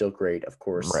 third is still great, of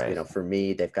course. right. For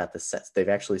me, they've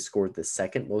actually scored the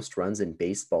second most runs in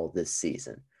baseball this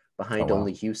season, Oh, behind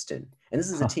only wow. Houston. And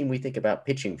this is a Huh. team we think about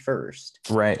pitching first,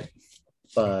 Right.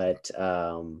 but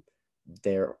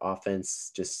their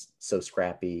offense just so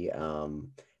scrappy.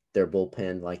 Their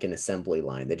bullpen like an assembly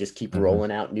line. They just keep Mm-hmm.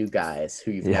 rolling out new guys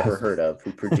who you've Yeah. never heard of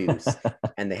who produce,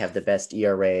 and they have the best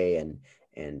ERA and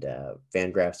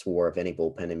Fangraphs WAR of any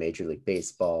bullpen in Major League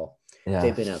Baseball. Yeah.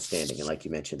 They've been outstanding, and like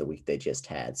you mentioned, the week they just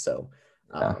had. So,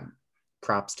 Yeah.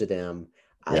 props to them.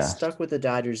 I Yeah. stuck with the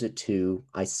Dodgers at two.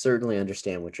 I certainly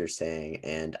understand what you're saying,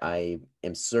 and I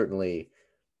am certainly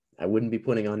I wouldn't be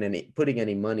putting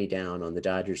any money down on the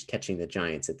Dodgers catching the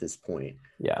Giants at this point.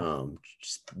 Yeah.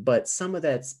 But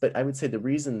I would say the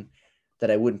reason that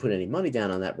I wouldn't put any money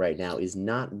down on that right now is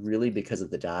not really because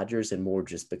of the Dodgers and more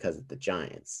just because of the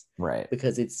Giants. Right.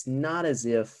 Because it's not as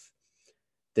if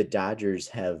the Dodgers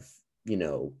have,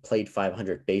 played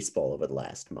 500 baseball over the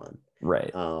last month.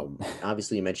 Right.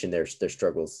 Obviously you mentioned their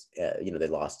struggles. They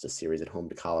lost a series at home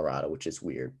to Colorado, which is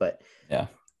weird, but yeah,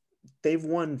 they've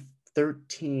won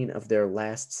 13 of their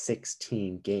last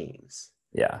 16 games.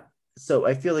 Yeah. So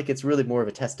I feel like it's really more of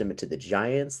a testament to the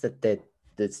Giants that the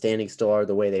standings still are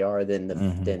the way they are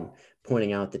than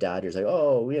pointing out the Dodgers like,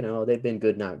 oh, they've been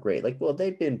good, not great. Like, well,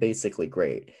 they've been basically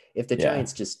great. If the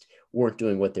Giants just weren't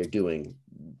doing what they're doing,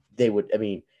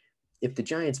 if the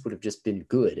Giants would have just been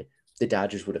good, the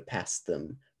Dodgers would have passed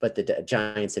them. But the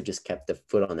Giants have just kept the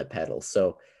foot on the pedal.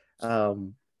 So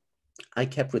I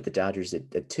kept with the Dodgers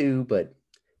at 2, but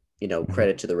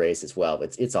credit to the Rays as well.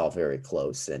 It's all very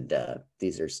close, and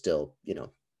these are still,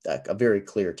 a very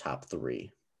clear top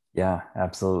 3. Yeah,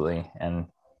 absolutely. And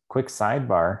quick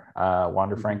sidebar,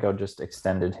 Wander Franco just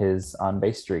extended his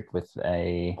on-base streak with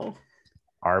a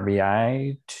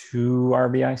RBI, 2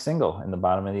 RBI single in the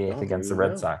bottom of the 8th against the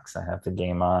Red Sox. I have the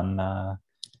game on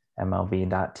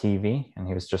MLB.TV, and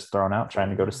he was just thrown out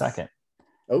trying to go to second.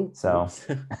 Oh, so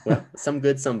well, some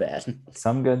good, some bad.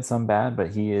 Some good, some bad,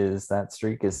 but that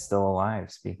streak is still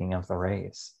alive. Speaking of the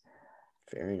Rays.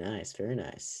 Very nice, very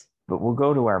nice. But we'll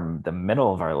go to the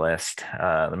middle of our list,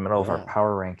 the middle of our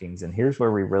power rankings. And here's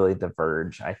where we really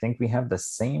diverge. I think we have the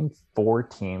same 4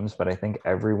 teams, but I think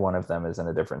every one of them is in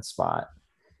a different spot.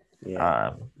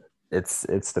 Yeah. It's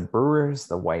the Brewers,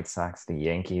 the White Sox, the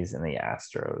Yankees, and the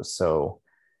Astros. So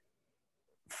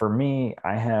for me,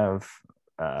 I have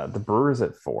the Brewers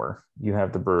at 4. You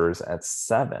have the Brewers at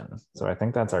 7. So I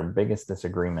think that's our biggest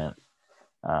disagreement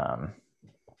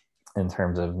in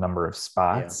terms of number of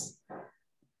spots. Yeah.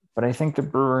 But I think the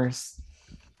Brewers,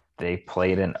 they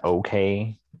played an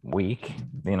okay week.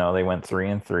 They went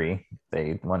 3-3.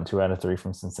 They won 2 out of 3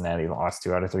 from Cincinnati, lost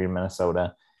 2 out of 3 to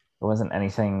Minnesota. It wasn't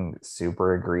anything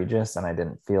super egregious, and I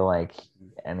didn't feel like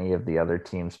any of the other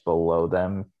teams below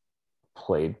them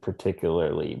played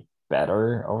particularly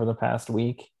better over the past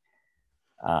week.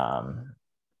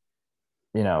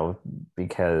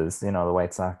 Because the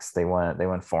White Sox, they went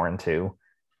 4-2.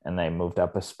 And they moved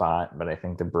up a spot, but I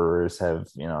think the Brewers have,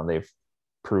 they've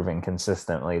proven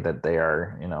consistently that they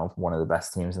are, one of the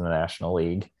best teams in the National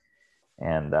League.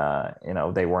 And,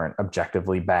 they weren't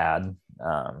objectively bad.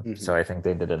 So I think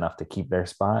they did enough to keep their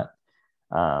spot.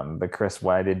 But Chris,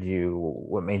 what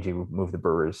made you move the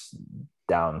Brewers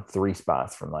down 3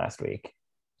 spots from last week?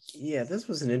 Yeah, this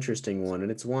was an interesting one.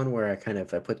 And it's one where I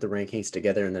put the rankings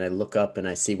together and then I look up and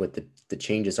I see what the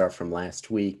changes are from last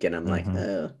week. And I'm like,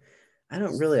 I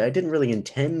didn't really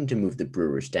intend to move the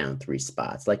Brewers down 3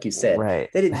 spots. Like you said, right.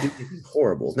 They didn't do anything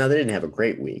horrible. Now, they didn't have a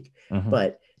great week,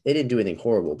 but they didn't do anything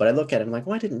horrible. But I look at it, I'm like,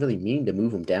 well, I didn't really mean to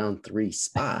move them down 3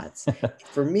 spots.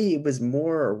 For me, it was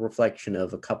more a reflection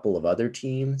of a couple of other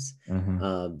teams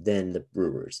than the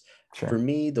Brewers. Sure. For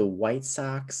me, the White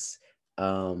Sox,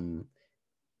 that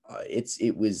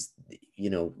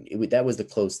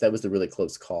was the really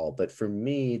close call. But for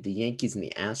me, the Yankees and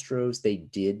the Astros, they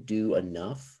did do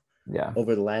enough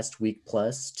over the last week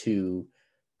plus to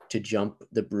jump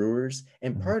the Brewers.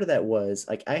 And part of that was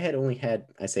like, I had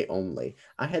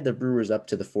the Brewers up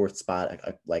to the 4th spot,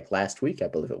 like last week, I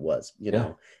believe it was, we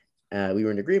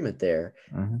were in agreement there,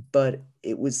 but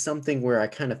it was something where I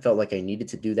kind of felt like I needed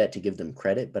to do that to give them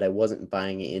credit, but I wasn't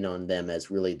buying in on them as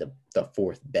really the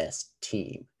 4th best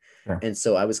team. Sure. And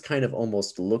so I was kind of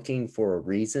almost looking for a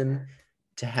reason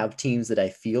to have teams that I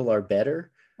feel are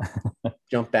better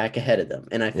jump back ahead of them.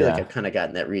 And I feel like I've kind of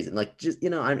gotten that reason. Like, just,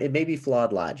 it may be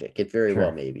flawed logic. It very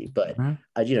well may be, but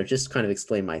I, just kind of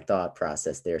explain my thought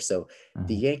process there. So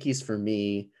the Yankees for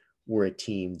me were a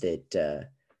team that,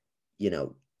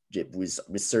 was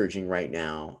surging right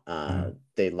now.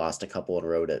 They lost a couple in a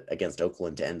row against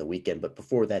Oakland to end the weekend, but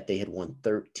before that they had won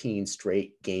 13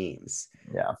 straight games.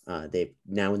 They've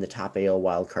now in the top AL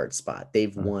wildcard spot.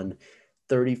 They've won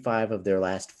 35 of their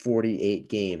last 48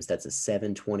 games. That's a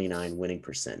 .729 winning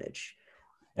percentage.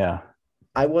 Yeah.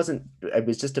 It was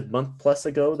just a month plus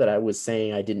ago that I was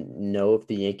saying I didn't know if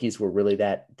the Yankees were really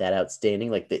that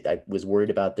outstanding. Like I was worried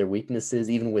about their weaknesses,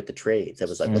 even with the trades. I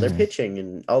was like, well, they're pitching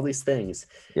and all these things.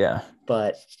 Yeah.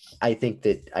 But I think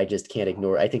that I just can't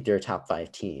ignore. I think they're a top 5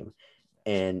 team.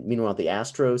 And meanwhile, the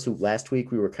Astros, who last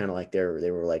week we were kind of like they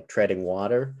were like treading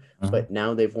water, but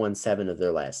now they've won 7 of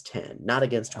their last 10. Not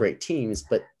against great teams,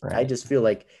 but I just feel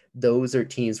like those are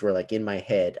teams where, like, in my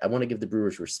head, I want to give the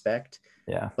Brewers respect,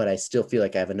 Yeah. but I still feel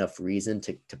like I have enough reason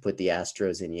to put the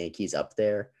Astros and Yankees up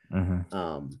there.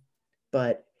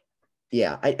 But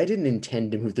yeah, I didn't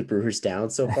intend to move the Brewers down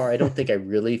so far. I don't think I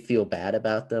really feel bad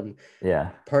about them. Yeah.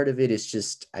 Part of it is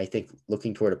just, I think,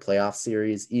 looking toward a playoff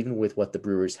series, even with what the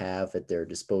Brewers have at their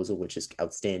disposal, which is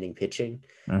outstanding pitching.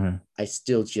 I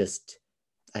still just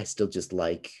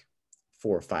like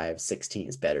 4, 5, 6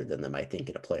 teams better than them, I think,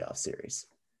 in a playoff series.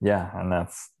 Yeah, and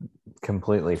that's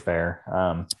completely fair.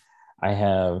 I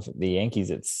have the Yankees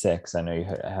at 6. I know you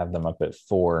have them up at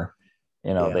 4.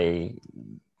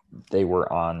 They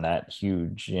were on that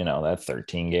huge, that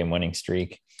 13-game winning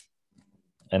streak,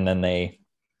 and then they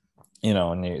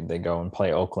go and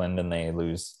play Oakland and they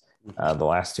lose the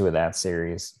last 2 of that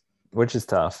series, which is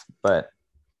tough. But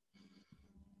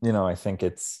I think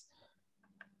it's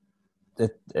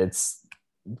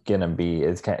gonna be,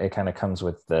 it kind of comes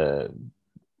with the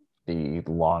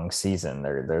long season.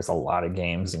 There's a lot of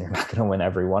games and you're not going to win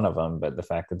every one of them, but the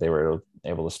fact that they were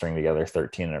able to string together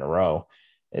 13 in a row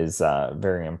is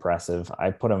very impressive.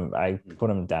 I put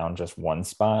them down just 1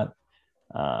 spot,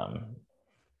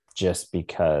 just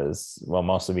because, well,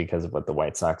 mostly because of what the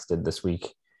White Sox did this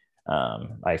week.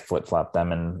 I flip-flopped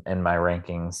them in my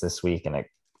rankings this week, and it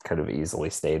could have easily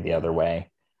stayed the other way.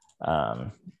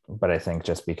 But I think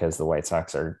just because the White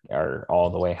Sox are all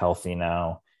the way healthy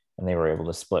now, and they were able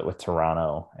to split with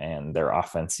Toronto, and their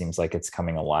offense seems like it's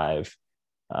coming alive,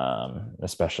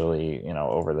 especially,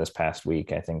 over this past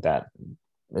week. I think that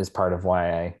is part of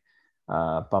why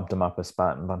I bumped them up a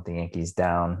spot and bumped the Yankees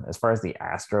down. As far as the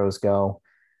Astros go,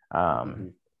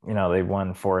 they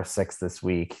won 4-6 this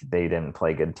week. They didn't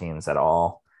play good teams at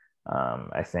all.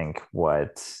 I think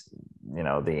what,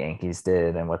 the Yankees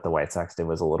did and what the White Sox did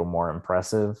was a little more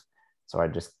impressive. So I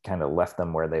just kind of left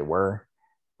them where they were.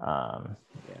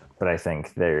 But I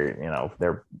think they've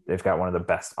got one of the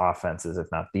best offenses,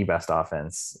 if not the best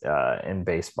offense in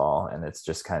baseball. And it's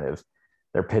just kind of,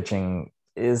 their pitching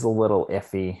is a little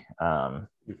iffy. And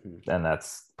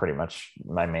that's pretty much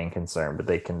my main concern, but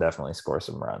they can definitely score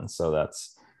some runs. So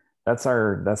that's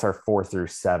our 4 through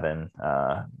 7,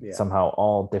 somehow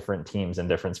all different teams in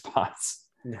different spots.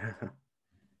 It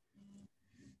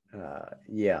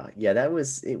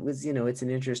was, it's an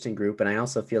interesting group. And I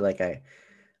also feel like I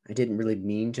didn't really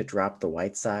mean to drop the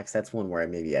White Sox. That's one where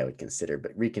maybe I would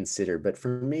reconsider. But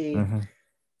for me,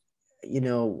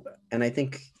 and I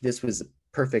think this was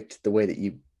perfect the way that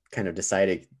you kind of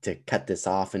decided to cut this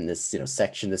off in this,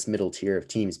 section, this middle tier of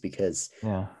teams, because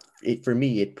for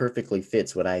me, it perfectly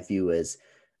fits what I view as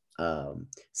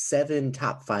 7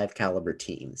 top 5 caliber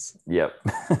teams. Yep.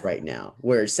 right now,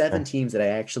 where 7 teams that I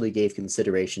actually gave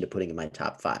consideration to putting in my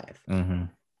top 5.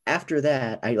 After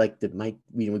that, I like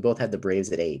we both had the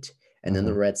Braves at 8, and then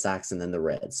the Red Sox, and then the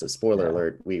Reds. So spoiler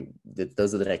alert,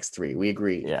 those are the next 3. We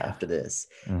agree after this.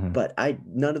 But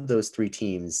none of those 3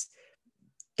 teams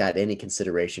got any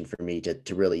consideration for me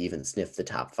to really even sniff the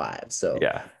top 5. So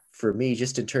for me,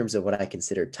 just in terms of what I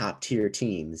consider top tier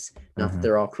teams, not that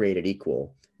they're all created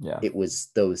equal, it was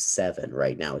those 7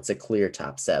 right now. It's a clear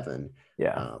top 7.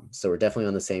 So we're definitely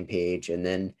on the same page. And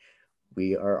then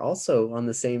we are also on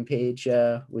the same page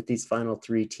with these final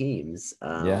 3 teams.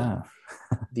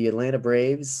 The Atlanta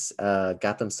Braves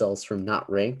got themselves from not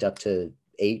ranked up to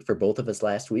 8 for both of us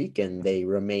last week, and they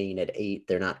remain at 8.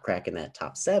 They're not cracking that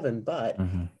top 7, but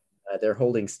they're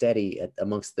holding steady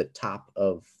amongst the top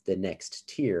of the next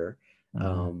tier.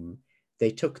 They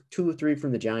took 2 or 3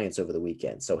 from the Giants over the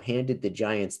weekend, so handed the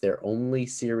Giants their only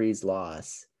series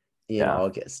loss in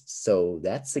August. So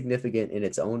that's significant in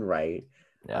its own right.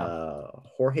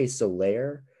 Jorge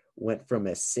Soler went from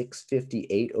a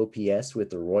 658 OPS with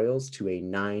the Royals to a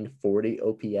 940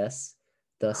 OPS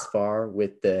thus far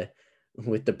with the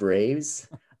Braves.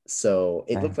 So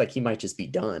it looked like he might just be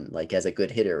done, like as a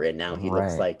good hitter, and now he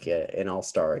looks like an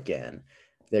all-star again.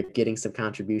 They're getting some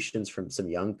contributions from some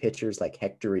young pitchers like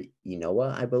Hector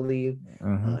Inoa, I believe,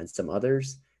 and some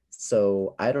others.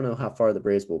 So I don't know how far the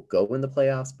Braves will go in the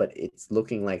playoffs, but it's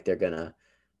looking like they're gonna,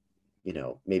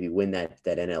 maybe win that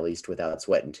NL East without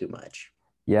sweating too much.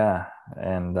 Yeah,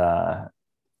 and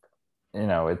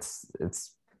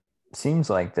it's seems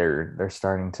like they're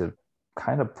starting to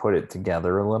kind of put it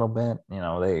together a little bit.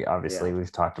 They obviously,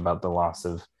 we've talked about the loss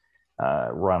of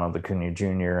Ronald Acuna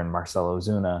Jr. and Marcell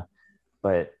Ozuna,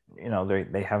 but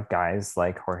they have guys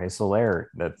like Jorge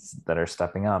Soler that are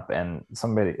stepping up, and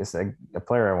somebody is a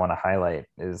player I want to highlight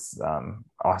is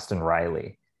Austin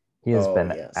Riley. He has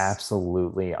been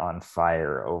absolutely on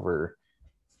fire over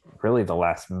really the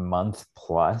last month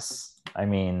plus. I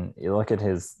mean, you look at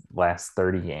his last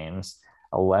 30 games,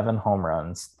 11 home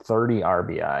runs, 30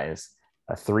 RBIs,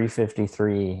 a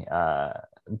 353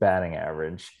 batting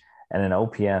average and an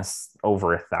OPS over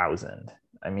 1,000.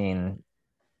 I mean,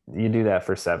 you do that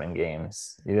for 7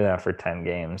 games, you do that for 10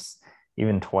 games,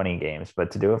 even 20 games,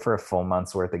 but to do it for a full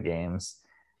month's worth of games,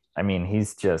 I mean,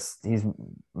 he's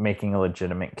making a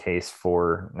legitimate case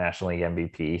for National League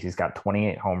MVP. He's got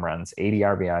 28 home runs, 80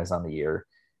 RBIs on the year,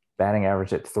 batting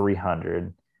average at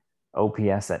 300,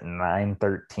 OPS at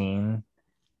 913.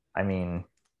 I mean,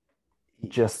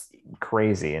 just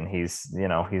crazy. And he's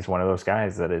one of those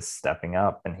guys that is stepping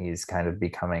up, and he's kind of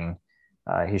becoming,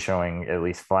 he's showing at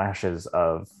least flashes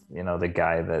of, the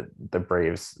guy that the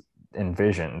Braves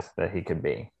envisioned that he could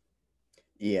be.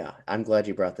 Yeah, I'm glad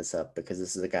you brought this up because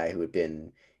this is a guy who had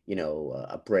been,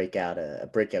 a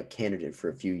breakout candidate for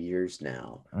a few years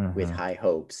now with Mm-hmm. high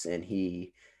hopes, and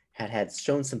he had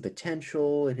shown some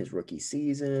potential in his rookie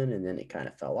season, and then it kind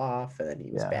of fell off, and then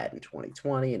he was Yeah. bad in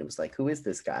 2020, and it was like, who is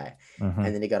this guy? Mm-hmm.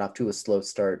 And then he got off to a slow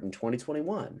start in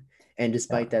 2021, and Yeah.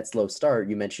 despite that slow start,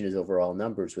 you mentioned his overall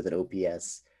numbers with an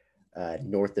OPS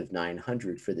north of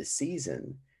 900 for the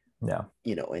season, Yeah.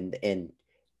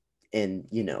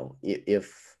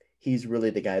 if he's really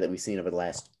the guy that we've seen over the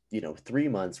last 3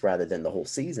 months rather than the whole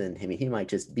season, I mean, he might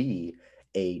just be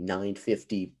a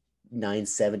 950,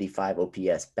 975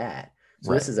 OPS bat.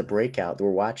 So this Right. is a breakout that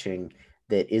we're watching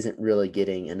that isn't really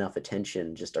getting enough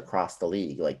attention just across the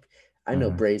league. Like, I know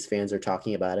Mm-hmm. Braves fans are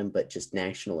talking about him, but just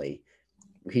nationally,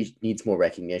 he needs more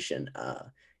recognition.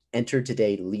 Entered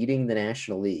today leading the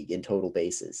National League in total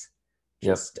bases. Yep.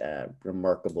 Just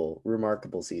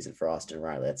remarkable season for Austin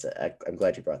Riley. I'm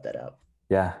glad you brought that up.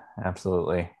 Yeah,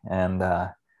 absolutely. And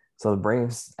so the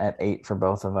Braves at 8 for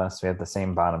both of us. We have the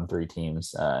same bottom 3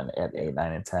 teams at Yeah. 8,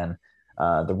 9, and 10.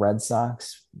 The Red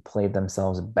Sox played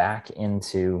themselves back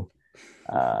into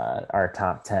our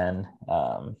top 10.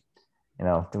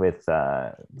 With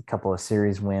a couple of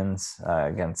series wins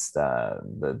against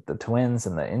the Twins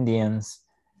and the Indians.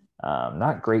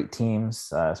 Not great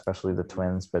teams, especially the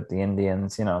Twins, but the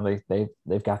Indians,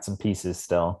 they've got some pieces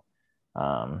still,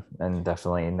 and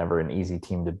definitely never an easy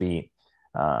team to beat.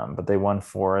 But they won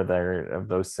 4 of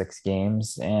those 6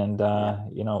 games, and Yeah.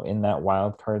 in that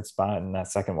wild card spot, in that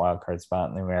second wild card spot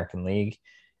in the American League,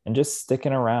 and just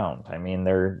sticking around. I mean,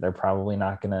 they're probably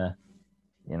not gonna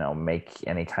make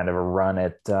any kind of a run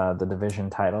at the division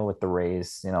title with the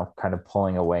Rays, kind of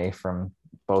pulling away from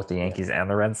both the Yeah. Yankees and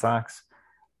the Red Sox,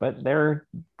 but they're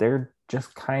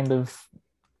just kind of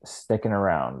sticking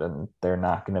around, and they're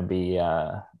not going to be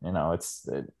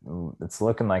it's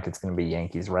looking like it's going to be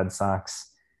Yankees Red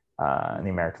Sox in the Mhm.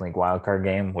 American League wild card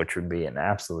game, which would be an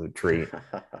absolute treat.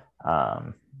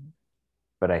 um,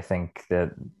 but I think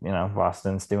that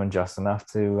Boston's doing just enough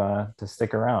to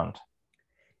stick around.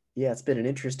 Yeah, it's been an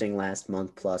interesting last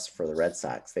month plus for the Red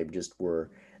Sox. They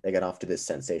got off to this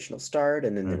sensational start,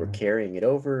 and then they were Mm-hmm. carrying it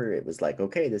over. It was like,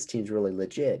 okay, this team's really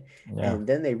legit. Yeah. And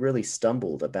then they really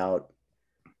stumbled about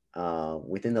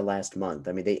within the last month.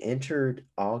 I mean, they entered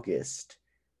August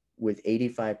with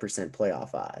 85%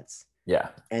 playoff odds. Yeah.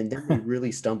 And then they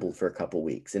really stumbled for a couple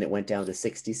weeks and it went down to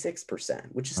 66%,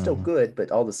 which is still Mm-hmm. good.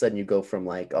 But all of a sudden you go from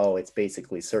like, oh, it's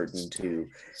basically certain to,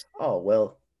 oh,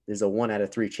 well, there's a 1 out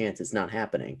of 3 chance it's not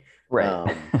happening. Right.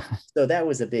 Um, so that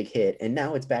was a big hit. And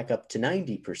now it's back up to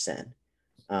 90%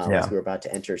 as Yeah. we're about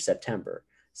to enter September.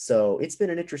 So it's been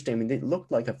an interesting, I mean, it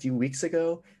looked like a few weeks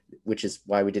ago, which is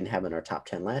why we didn't have in our top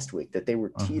 10 last week, that they were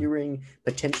Mm-hmm. teetering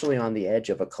potentially on the edge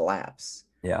of a collapse.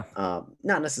 Yeah.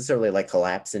 Not necessarily like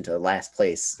collapse into last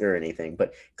place or anything,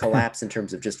 but collapse in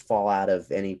terms of just fall out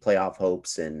of any playoff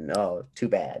hopes and oh, too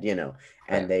bad, And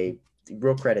Right. they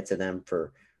real credit to them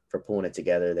for pulling it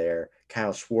together there.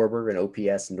 Kyle Schwarber, an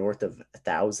OPS north of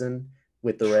 1,000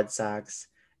 with the Red Sox,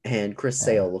 and Chris Yeah.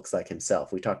 Sale looks like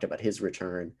himself. We talked about his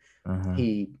return. Mm-hmm.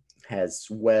 He has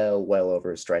well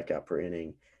over a strikeout per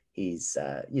inning. He's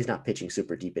not pitching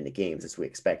super deep into games as we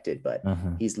expected, but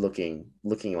Mm-hmm. he's looking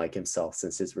like himself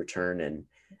since his return. And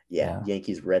yeah, Yeah.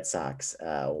 Yankees Red Sox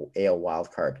AL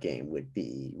wild card game would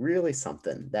be really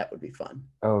something. That would be fun.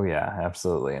 Oh yeah,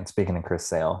 absolutely. And speaking of Chris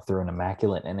Sale, threw an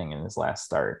immaculate inning in his last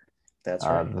start, That's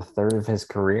right. the third of his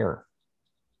career.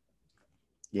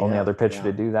 Only Yeah, other pitcher to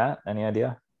yeah. do that. Any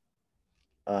idea?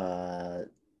 Uh,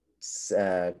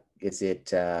 is it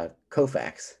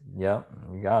Koufax? Yep,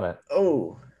 you got it.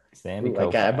 Oh, Sandy ooh, I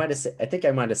might Koufax. have. I think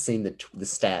I might have seen the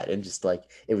stat and just like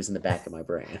it was in the back of my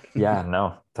brain. Yeah,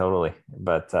 no, totally.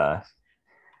 But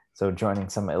so joining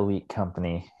some elite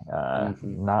company, Hmm.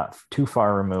 not too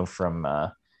far removed from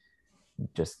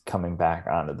just coming back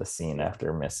onto the scene Yeah.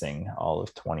 after missing all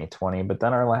of 2020. But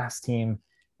then our last team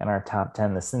in our top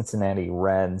 10, the Cincinnati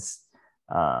Reds.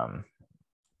 Um,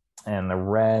 and the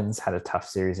Reds had a tough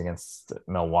series against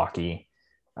Milwaukee.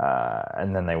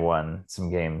 And then they won some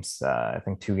games, I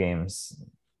think 2 games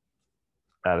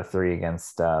out of 3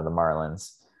 against the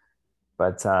Marlins.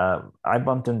 But I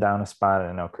bumped him down a spot.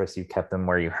 I know, Chris, you kept him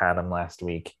where you had him last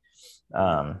week.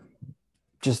 Um,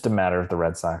 just a matter of the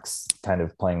Red Sox kind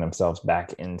of playing themselves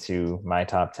back into my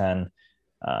top 10.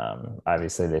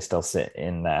 Obviously, they still sit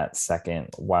in that second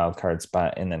wild card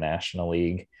spot in the National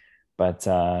League, but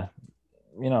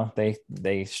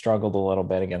they struggled a little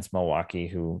bit against Milwaukee,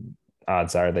 who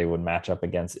odds are they would match up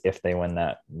against if they win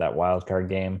that wild card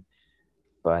game.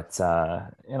 But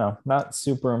not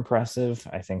super impressive.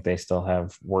 I think they still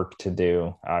have work to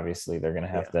do. Obviously, they're going to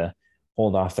have to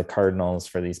hold off the Cardinals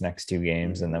for these next 2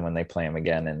 games, and then when they play them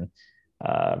again in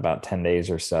about 10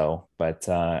 days or so. But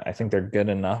I think they're good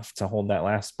enough to hold that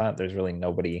last spot. There's really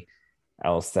nobody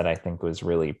else that I think was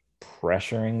really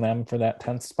pressuring them for that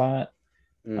 10th spot.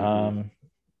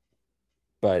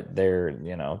 But they're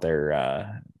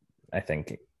I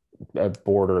think a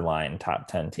borderline top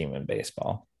 10 team in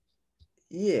baseball.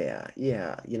 Yeah.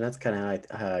 That's kind of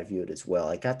how I view it as well.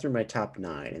 I got through my top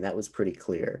 9, and that was pretty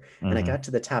clear. And I got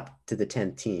to the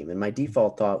 10th team, and my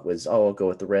default thought was, oh, I'll go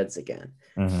with the Reds again.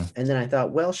 And then I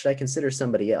thought, well, should I consider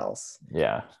somebody else?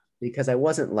 Yeah. Because I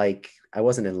wasn't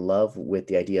in love with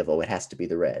the idea of, oh, it has to be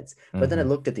the Reds. But then I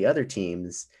looked at the other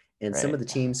teams, and some of the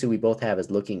teams who we both have as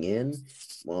looking in,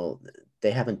 well,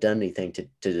 they haven't done anything to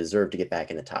deserve to get back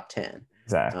in the top 10.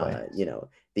 Exactly.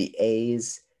 The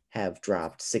A's have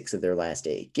dropped 6 of their last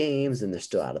 8 games, and they're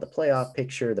still out of the playoff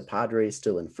picture. The Padres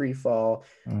still in free fall.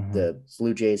 The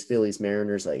Blue Jays, Phillies,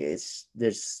 Mariners,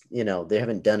 they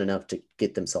haven't done enough to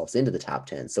get themselves into the top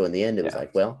 10. So in the end, it was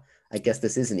like, well, I guess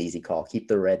this is an easy call. Keep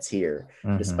the Reds here,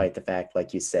 despite the fact,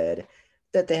 like you said,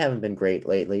 that they haven't been great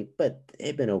lately, but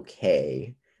they've been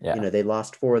okay. Yeah. They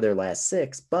lost 4 of their last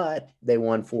 6, but they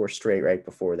won 4 straight right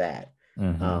before that.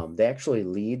 They actually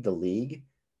lead the league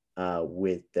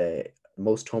with the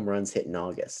most home runs hit in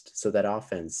August. So that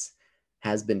offense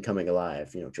has been coming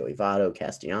alive. Joey Votto,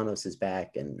 Castellanos is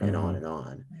back, and on and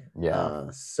on. Yeah.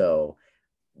 So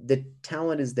the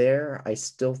talent is there. I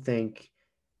still think,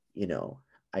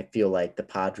 I feel like the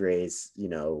Padres,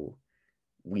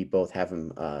 we both have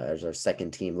them as our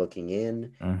second team looking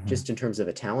in, just in terms of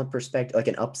a talent perspective, like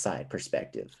an upside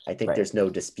perspective. I think there's no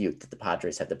dispute that the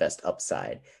Padres have the best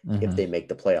upside if they make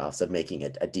the playoffs of making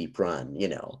a deep run,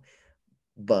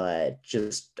 but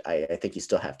just I think you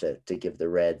still have to give the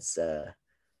Reds the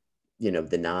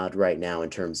nod right now in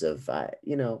terms of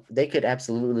they could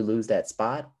absolutely lose that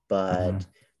spot, but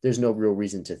there's no real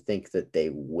reason to think that they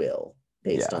will,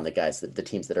 based on the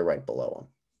teams that are right below them.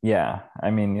 Yeah,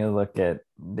 I mean, you look at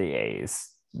the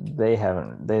A's, they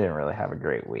didn't really have a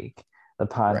great week. The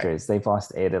Padres, they've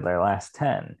lost 8 of their last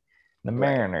 10. The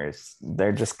Mariners,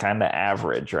 they're just kind of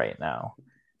average right now.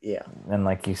 Yeah. And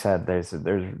like you said,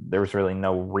 there was really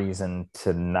no reason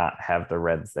to not have the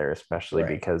Reds there, especially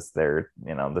because they're,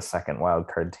 the second wild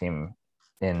card team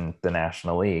in the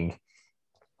National League.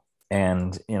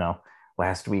 And,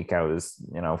 last week I was,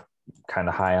 kind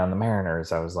of high on the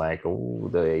Mariners. I was like, oh,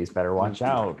 the A's better watch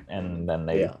out. And then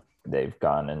they've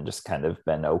gone and just kind of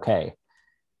been okay.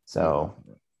 So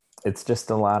it's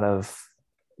just a lot of,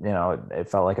 it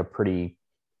felt like a pretty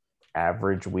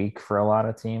average week for a lot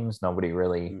of teams. Nobody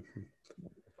really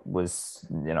was,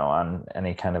 on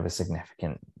any kind of a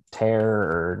significant tear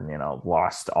or,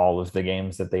 lost all of the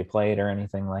games that they played or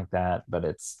anything like that. But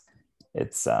it's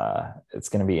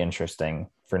going to be interesting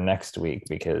for next week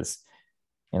because,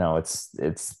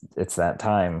 it's that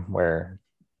time where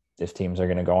if teams are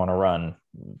going to go on a run,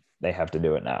 they have to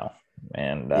do it now.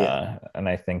 And and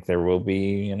I think there will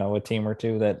be, a team or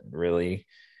two that really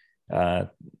kind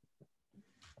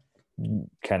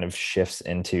of shifts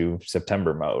into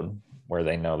September mode where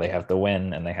they know they have to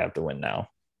win and they have to win now.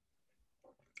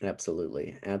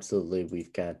 Absolutely.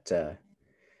 We've got,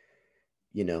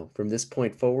 from this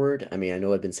point forward, I mean, I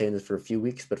know I've been saying this for a few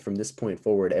weeks, but from this point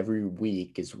forward, every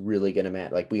week is really going to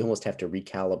matter. Like we almost have to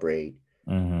recalibrate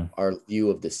our view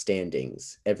of the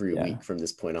standings every week from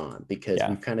this point on, because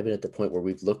we've kind of been at the point where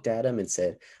we've looked at them and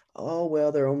said, oh,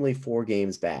 well, they're only 4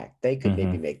 games back. They could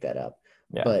maybe make that up.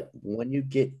 Yeah. But when you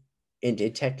get into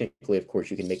technically, of course,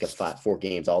 you can make up 4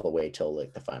 games all the way till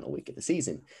like the final week of the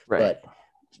season. Right. But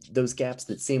those gaps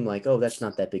that seem like, oh, that's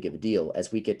not that big of a deal,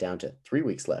 as we get down to 3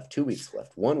 weeks left, 2 weeks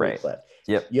left, 1 week left,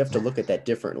 you have to look at that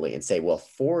differently and say, well,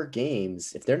 4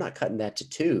 games, if they're not cutting that to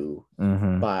 2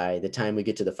 by the time we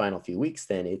get to the final few weeks,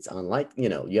 then it's unlikely,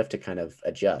 you have to kind of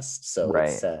adjust. So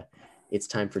it's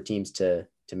time for teams to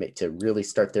really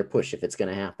start their push if it's going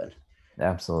to happen.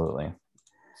 Absolutely.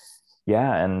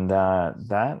 Yeah, and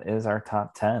that is our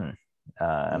top 10.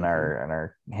 and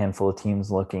our handful of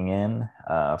teams looking in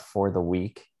for the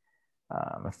week.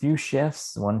 A few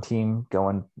shifts, one team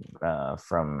going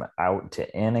from out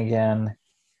to in again.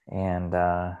 And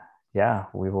yeah,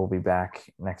 we will be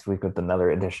back next week with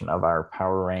another edition of our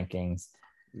power rankings.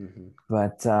 Mm-hmm.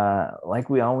 But like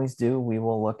we always do, we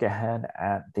will look ahead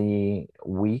at the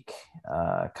week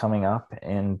coming up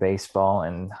in baseball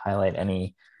and highlight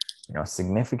any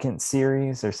significant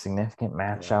series or significant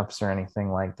matchups or anything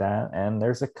like that. And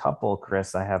there's a couple,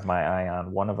 Chris, I have my eye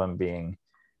on, one of them being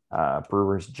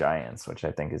Brewers Giants, which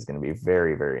I think is going to be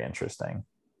very, very interesting.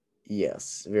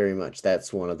 Yes, very much.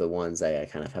 That's one of the ones I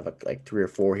kind of have like 3 or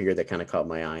 4 here that kind of caught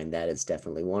my eye, and that is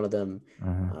definitely one of them.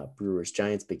 Mm-hmm. Brewers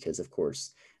Giants, because of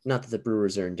course, not that the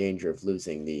Brewers are in danger of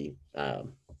losing the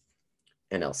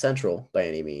NL Central by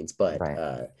any means, but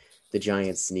Right. the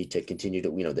Giants need to continue to,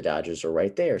 the Dodgers are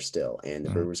right there still, and the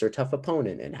Mm-hmm. Brewers are a tough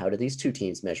opponent. And how do these two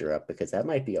teams measure up? Because that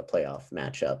might be a playoff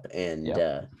matchup. And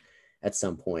Yep. at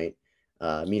some point,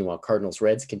 meanwhile, Cardinals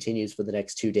Reds continues for the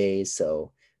next 2 days.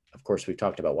 So, of course, we've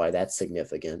talked about why that's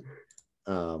significant.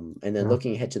 And then Yeah.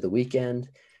 looking ahead to the weekend,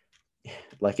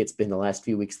 like it's been the last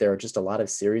few weeks, there are just a lot of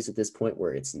series at this point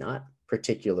where it's not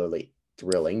particularly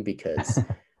thrilling because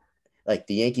like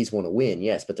the Yankees want to win,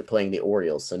 yes, but they're playing the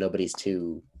Orioles, so nobody's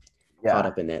too caught Yeah.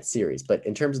 up in that series. But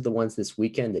in terms of the ones this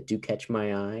weekend that do catch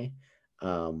my eye,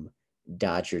 um,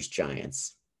 Dodgers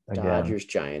Giants. Again. Dodgers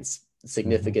Giants. Mm-hmm.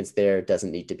 Significance there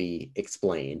doesn't need to be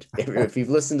explained. If you've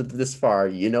listened to this far,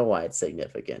 you know why it's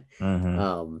significant.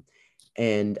 Mm-hmm.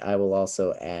 And I will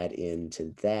also add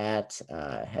into that.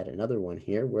 I had another one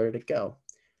here. Where did it go?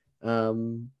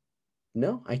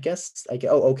 No, I guess.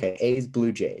 Oh, okay. A's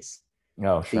Blue Jays,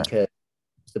 Oh, sure. because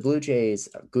the Blue Jays,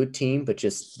 a good team, but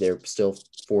just they're still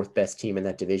fourth best team in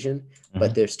that division. But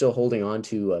Mm-hmm. they're still holding on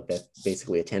to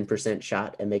basically a 10%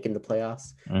 shot at making the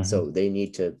playoffs. Mm-hmm. So they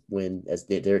need to win as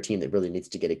they're a team that really needs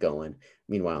to get it going.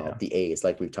 Meanwhile, Yeah. the A's,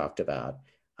 like we've talked about,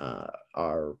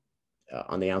 are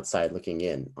on the outside looking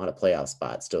in on a playoff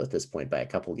spot still at this point by a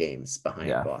couple games behind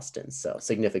Yeah. Boston. So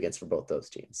significance for both those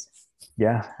teams.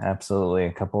 Yeah, absolutely.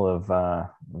 A couple of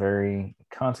very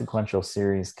consequential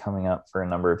series coming up for a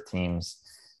number of teams.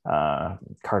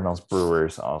 Cardinals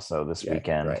Brewers also this Yeah,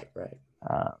 weekend, right.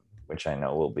 uh, which I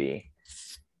know will be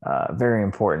very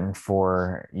important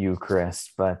for you, Chris.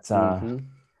 But Mm-hmm.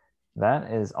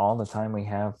 that is all the time we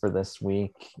have for this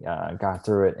week. Got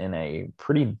through it in a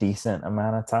pretty decent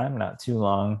amount of time, not too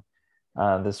long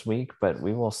this week, but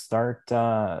we will start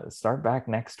back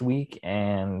next week,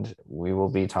 and we will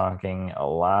be talking a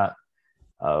lot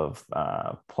of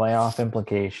playoff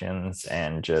implications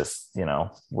and just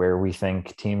where we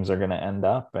think teams are going to end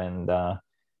up. And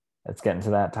it's getting to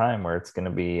that time where it's going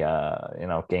to be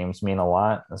games mean a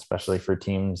lot, especially for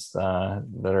teams that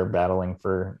are battling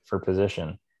for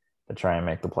position to try and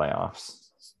make the playoffs.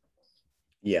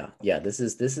 Yeah. This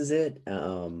is it. There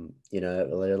are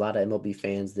a lot of MLB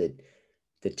fans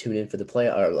that tune in for the play,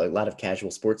 or a lot of casual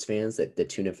sports fans that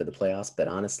tune in for the playoffs. But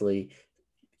honestly,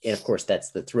 and of course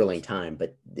that's the thrilling time.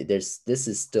 But this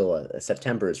is still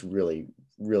September is really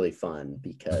really fun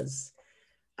because,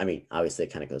 I mean, obviously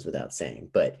it kind of goes without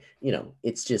saying, but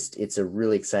it's a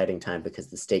really exciting time because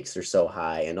the stakes are so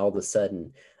high, and all of a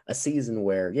sudden a season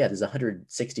where there's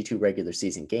 162 regular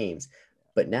season games,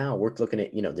 but now we're looking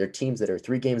at there are teams that are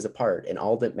 3 games apart, and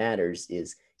all that matters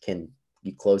is can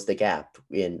you close the gap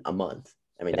in a month.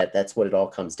 I mean Yeah, that's what it all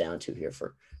comes down to here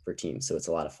for teams. So it's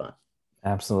a lot of fun.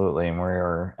 absolutely. And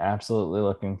we're absolutely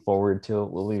looking forward to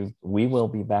it. We will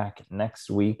be back next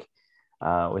week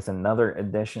with another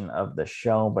edition of the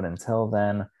show. But until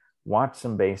then, watch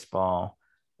some baseball,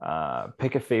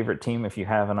 pick a favorite team if you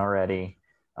haven't already,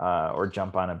 or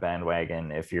jump on a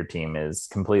bandwagon if your team is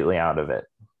completely out of it.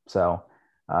 So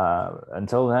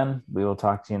until then, we will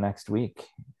talk to you next week,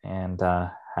 and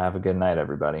have a good night,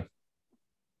 everybody.